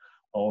 avatars,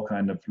 all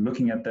kind of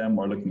looking at them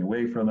or looking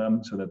away from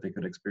them so that they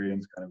could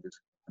experience kind of this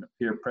kind of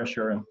peer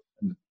pressure. And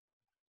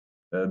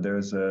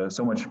there's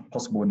so much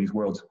possible in these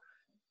worlds.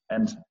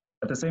 And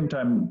at the same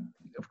time,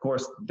 of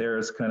course,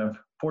 there's kind of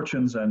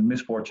fortunes and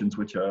misfortunes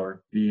which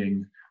are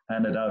being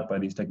handed out by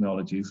these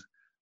technologies.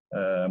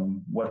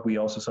 What we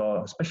also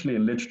saw, especially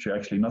in literature,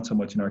 actually not so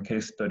much in our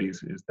case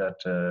studies, is that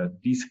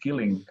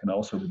de-skilling can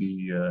also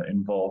be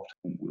involved,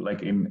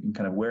 like in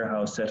kind of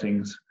warehouse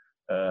settings.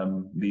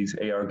 These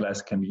AR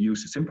glasses can be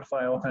used to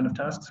simplify all kind of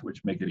tasks,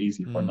 which make it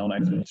easy for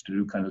non-experts to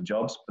do kind of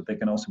jobs, but they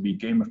can also be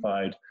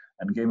gamified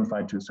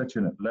to such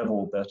a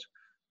level that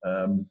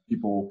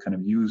people kind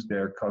of use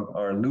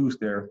lose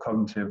their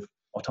cognitive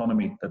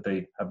autonomy, that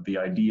they have the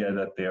idea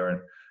that they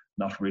are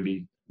not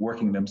really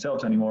working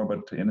themselves anymore,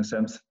 but in a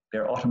sense,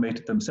 they're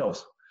automated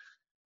themselves,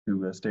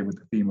 to stay with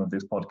the theme of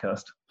this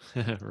podcast.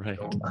 Right.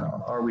 So,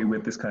 are we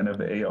with this kind of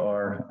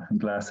AR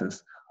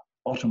glasses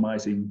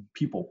automizing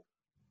people?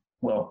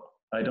 Well,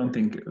 I don't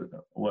think,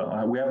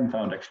 we haven't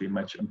found actually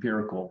much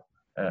empirical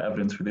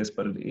evidence for this,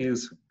 but it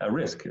is a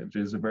risk. It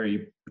is a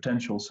very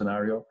potential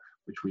scenario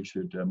which we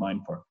should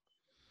mind for.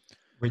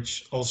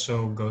 Which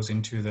also goes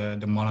into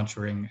the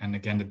monitoring and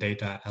again the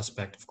data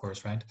aspect, of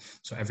course, right?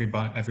 So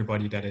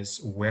everybody that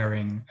is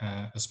wearing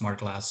a smart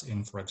glass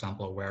in, for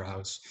example, a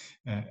warehouse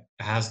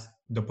has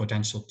the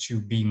potential to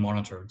be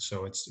monitored.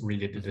 So it's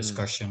really the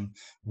discussion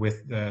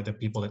with the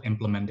people that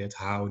implement it.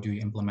 How do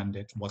you implement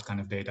it? What kind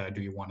of data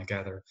do you want to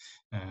gather?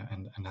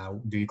 And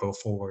how do you go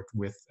forward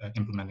with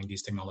implementing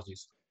these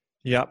technologies?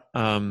 Yeah.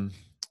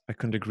 I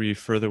couldn't agree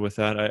further with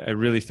that. I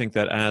really think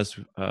that as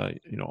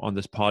on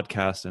this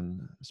podcast,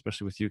 and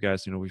especially with you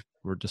guys,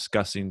 we're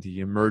discussing the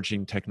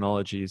emerging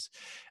technologies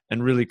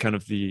and really kind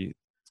of the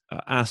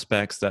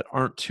aspects that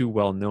aren't too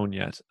well known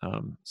yet.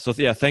 So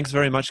yeah, thanks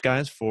very much,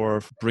 guys,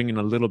 for bringing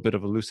a little bit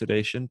of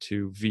elucidation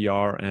to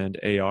VR and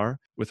AR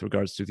with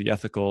regards to the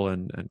ethical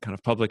and kind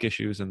of public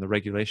issues and the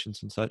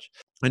regulations and such.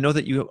 I know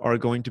that you are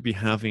going to be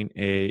having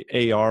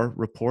a AR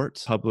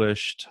report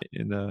published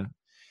in the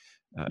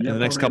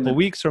next couple of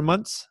weeks or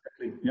months?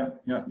 Yeah,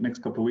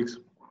 next couple of weeks.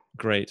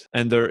 Great.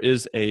 And there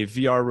is a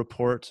VR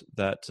report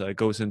that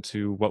goes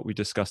into what we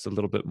discussed a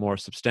little bit more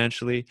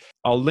substantially.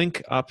 I'll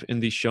link up in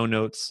the show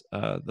notes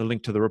the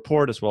link to the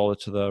report as well as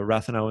to the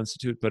Rathenau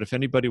Institute. But if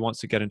anybody wants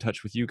to get in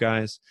touch with you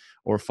guys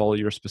or follow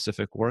your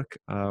specific work,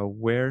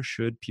 where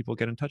should people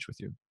get in touch with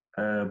you?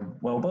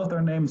 Well, both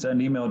our names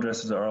and email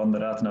addresses are on the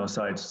Rathenau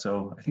site,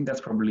 so I think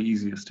that's probably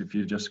easiest if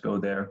you just go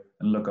there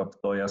and look up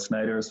Doya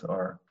Snijders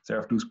or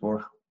Serf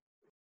Doesborg.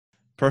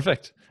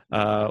 Perfect.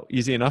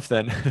 Easy enough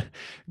then.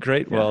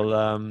 Great. Yeah.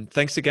 Well,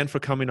 thanks again for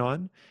coming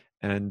on,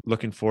 and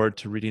looking forward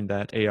to reading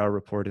that AR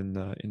report in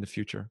the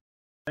future.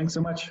 Thanks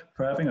so much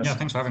for having us. Yeah,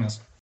 thanks for having us.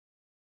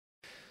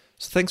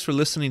 So thanks for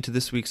listening to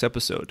this week's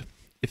episode.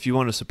 If you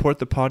want to support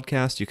the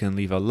podcast, you can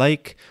leave a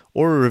like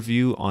or a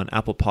review on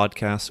Apple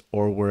Podcasts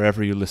or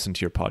wherever you listen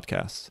to your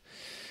podcasts.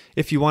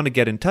 If you want to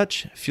get in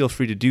touch, feel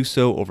free to do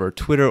so over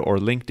Twitter or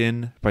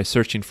LinkedIn by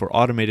searching for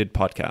Automated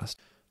Podcast.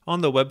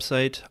 On the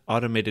website,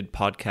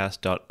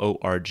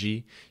 automatedpodcast.org,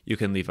 you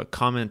can leave a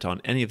comment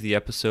on any of the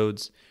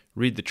episodes,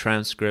 read the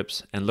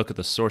transcripts, and look at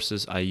the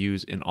sources I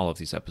use in all of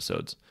these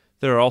episodes.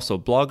 There are also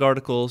blog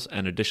articles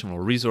and additional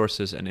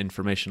resources and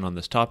information on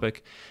this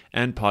topic,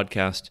 and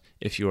podcast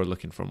if you are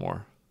looking for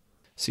more.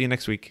 See you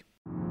next week.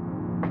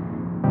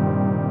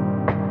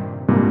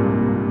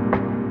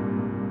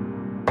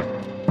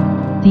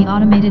 The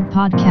Automated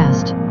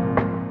Podcast.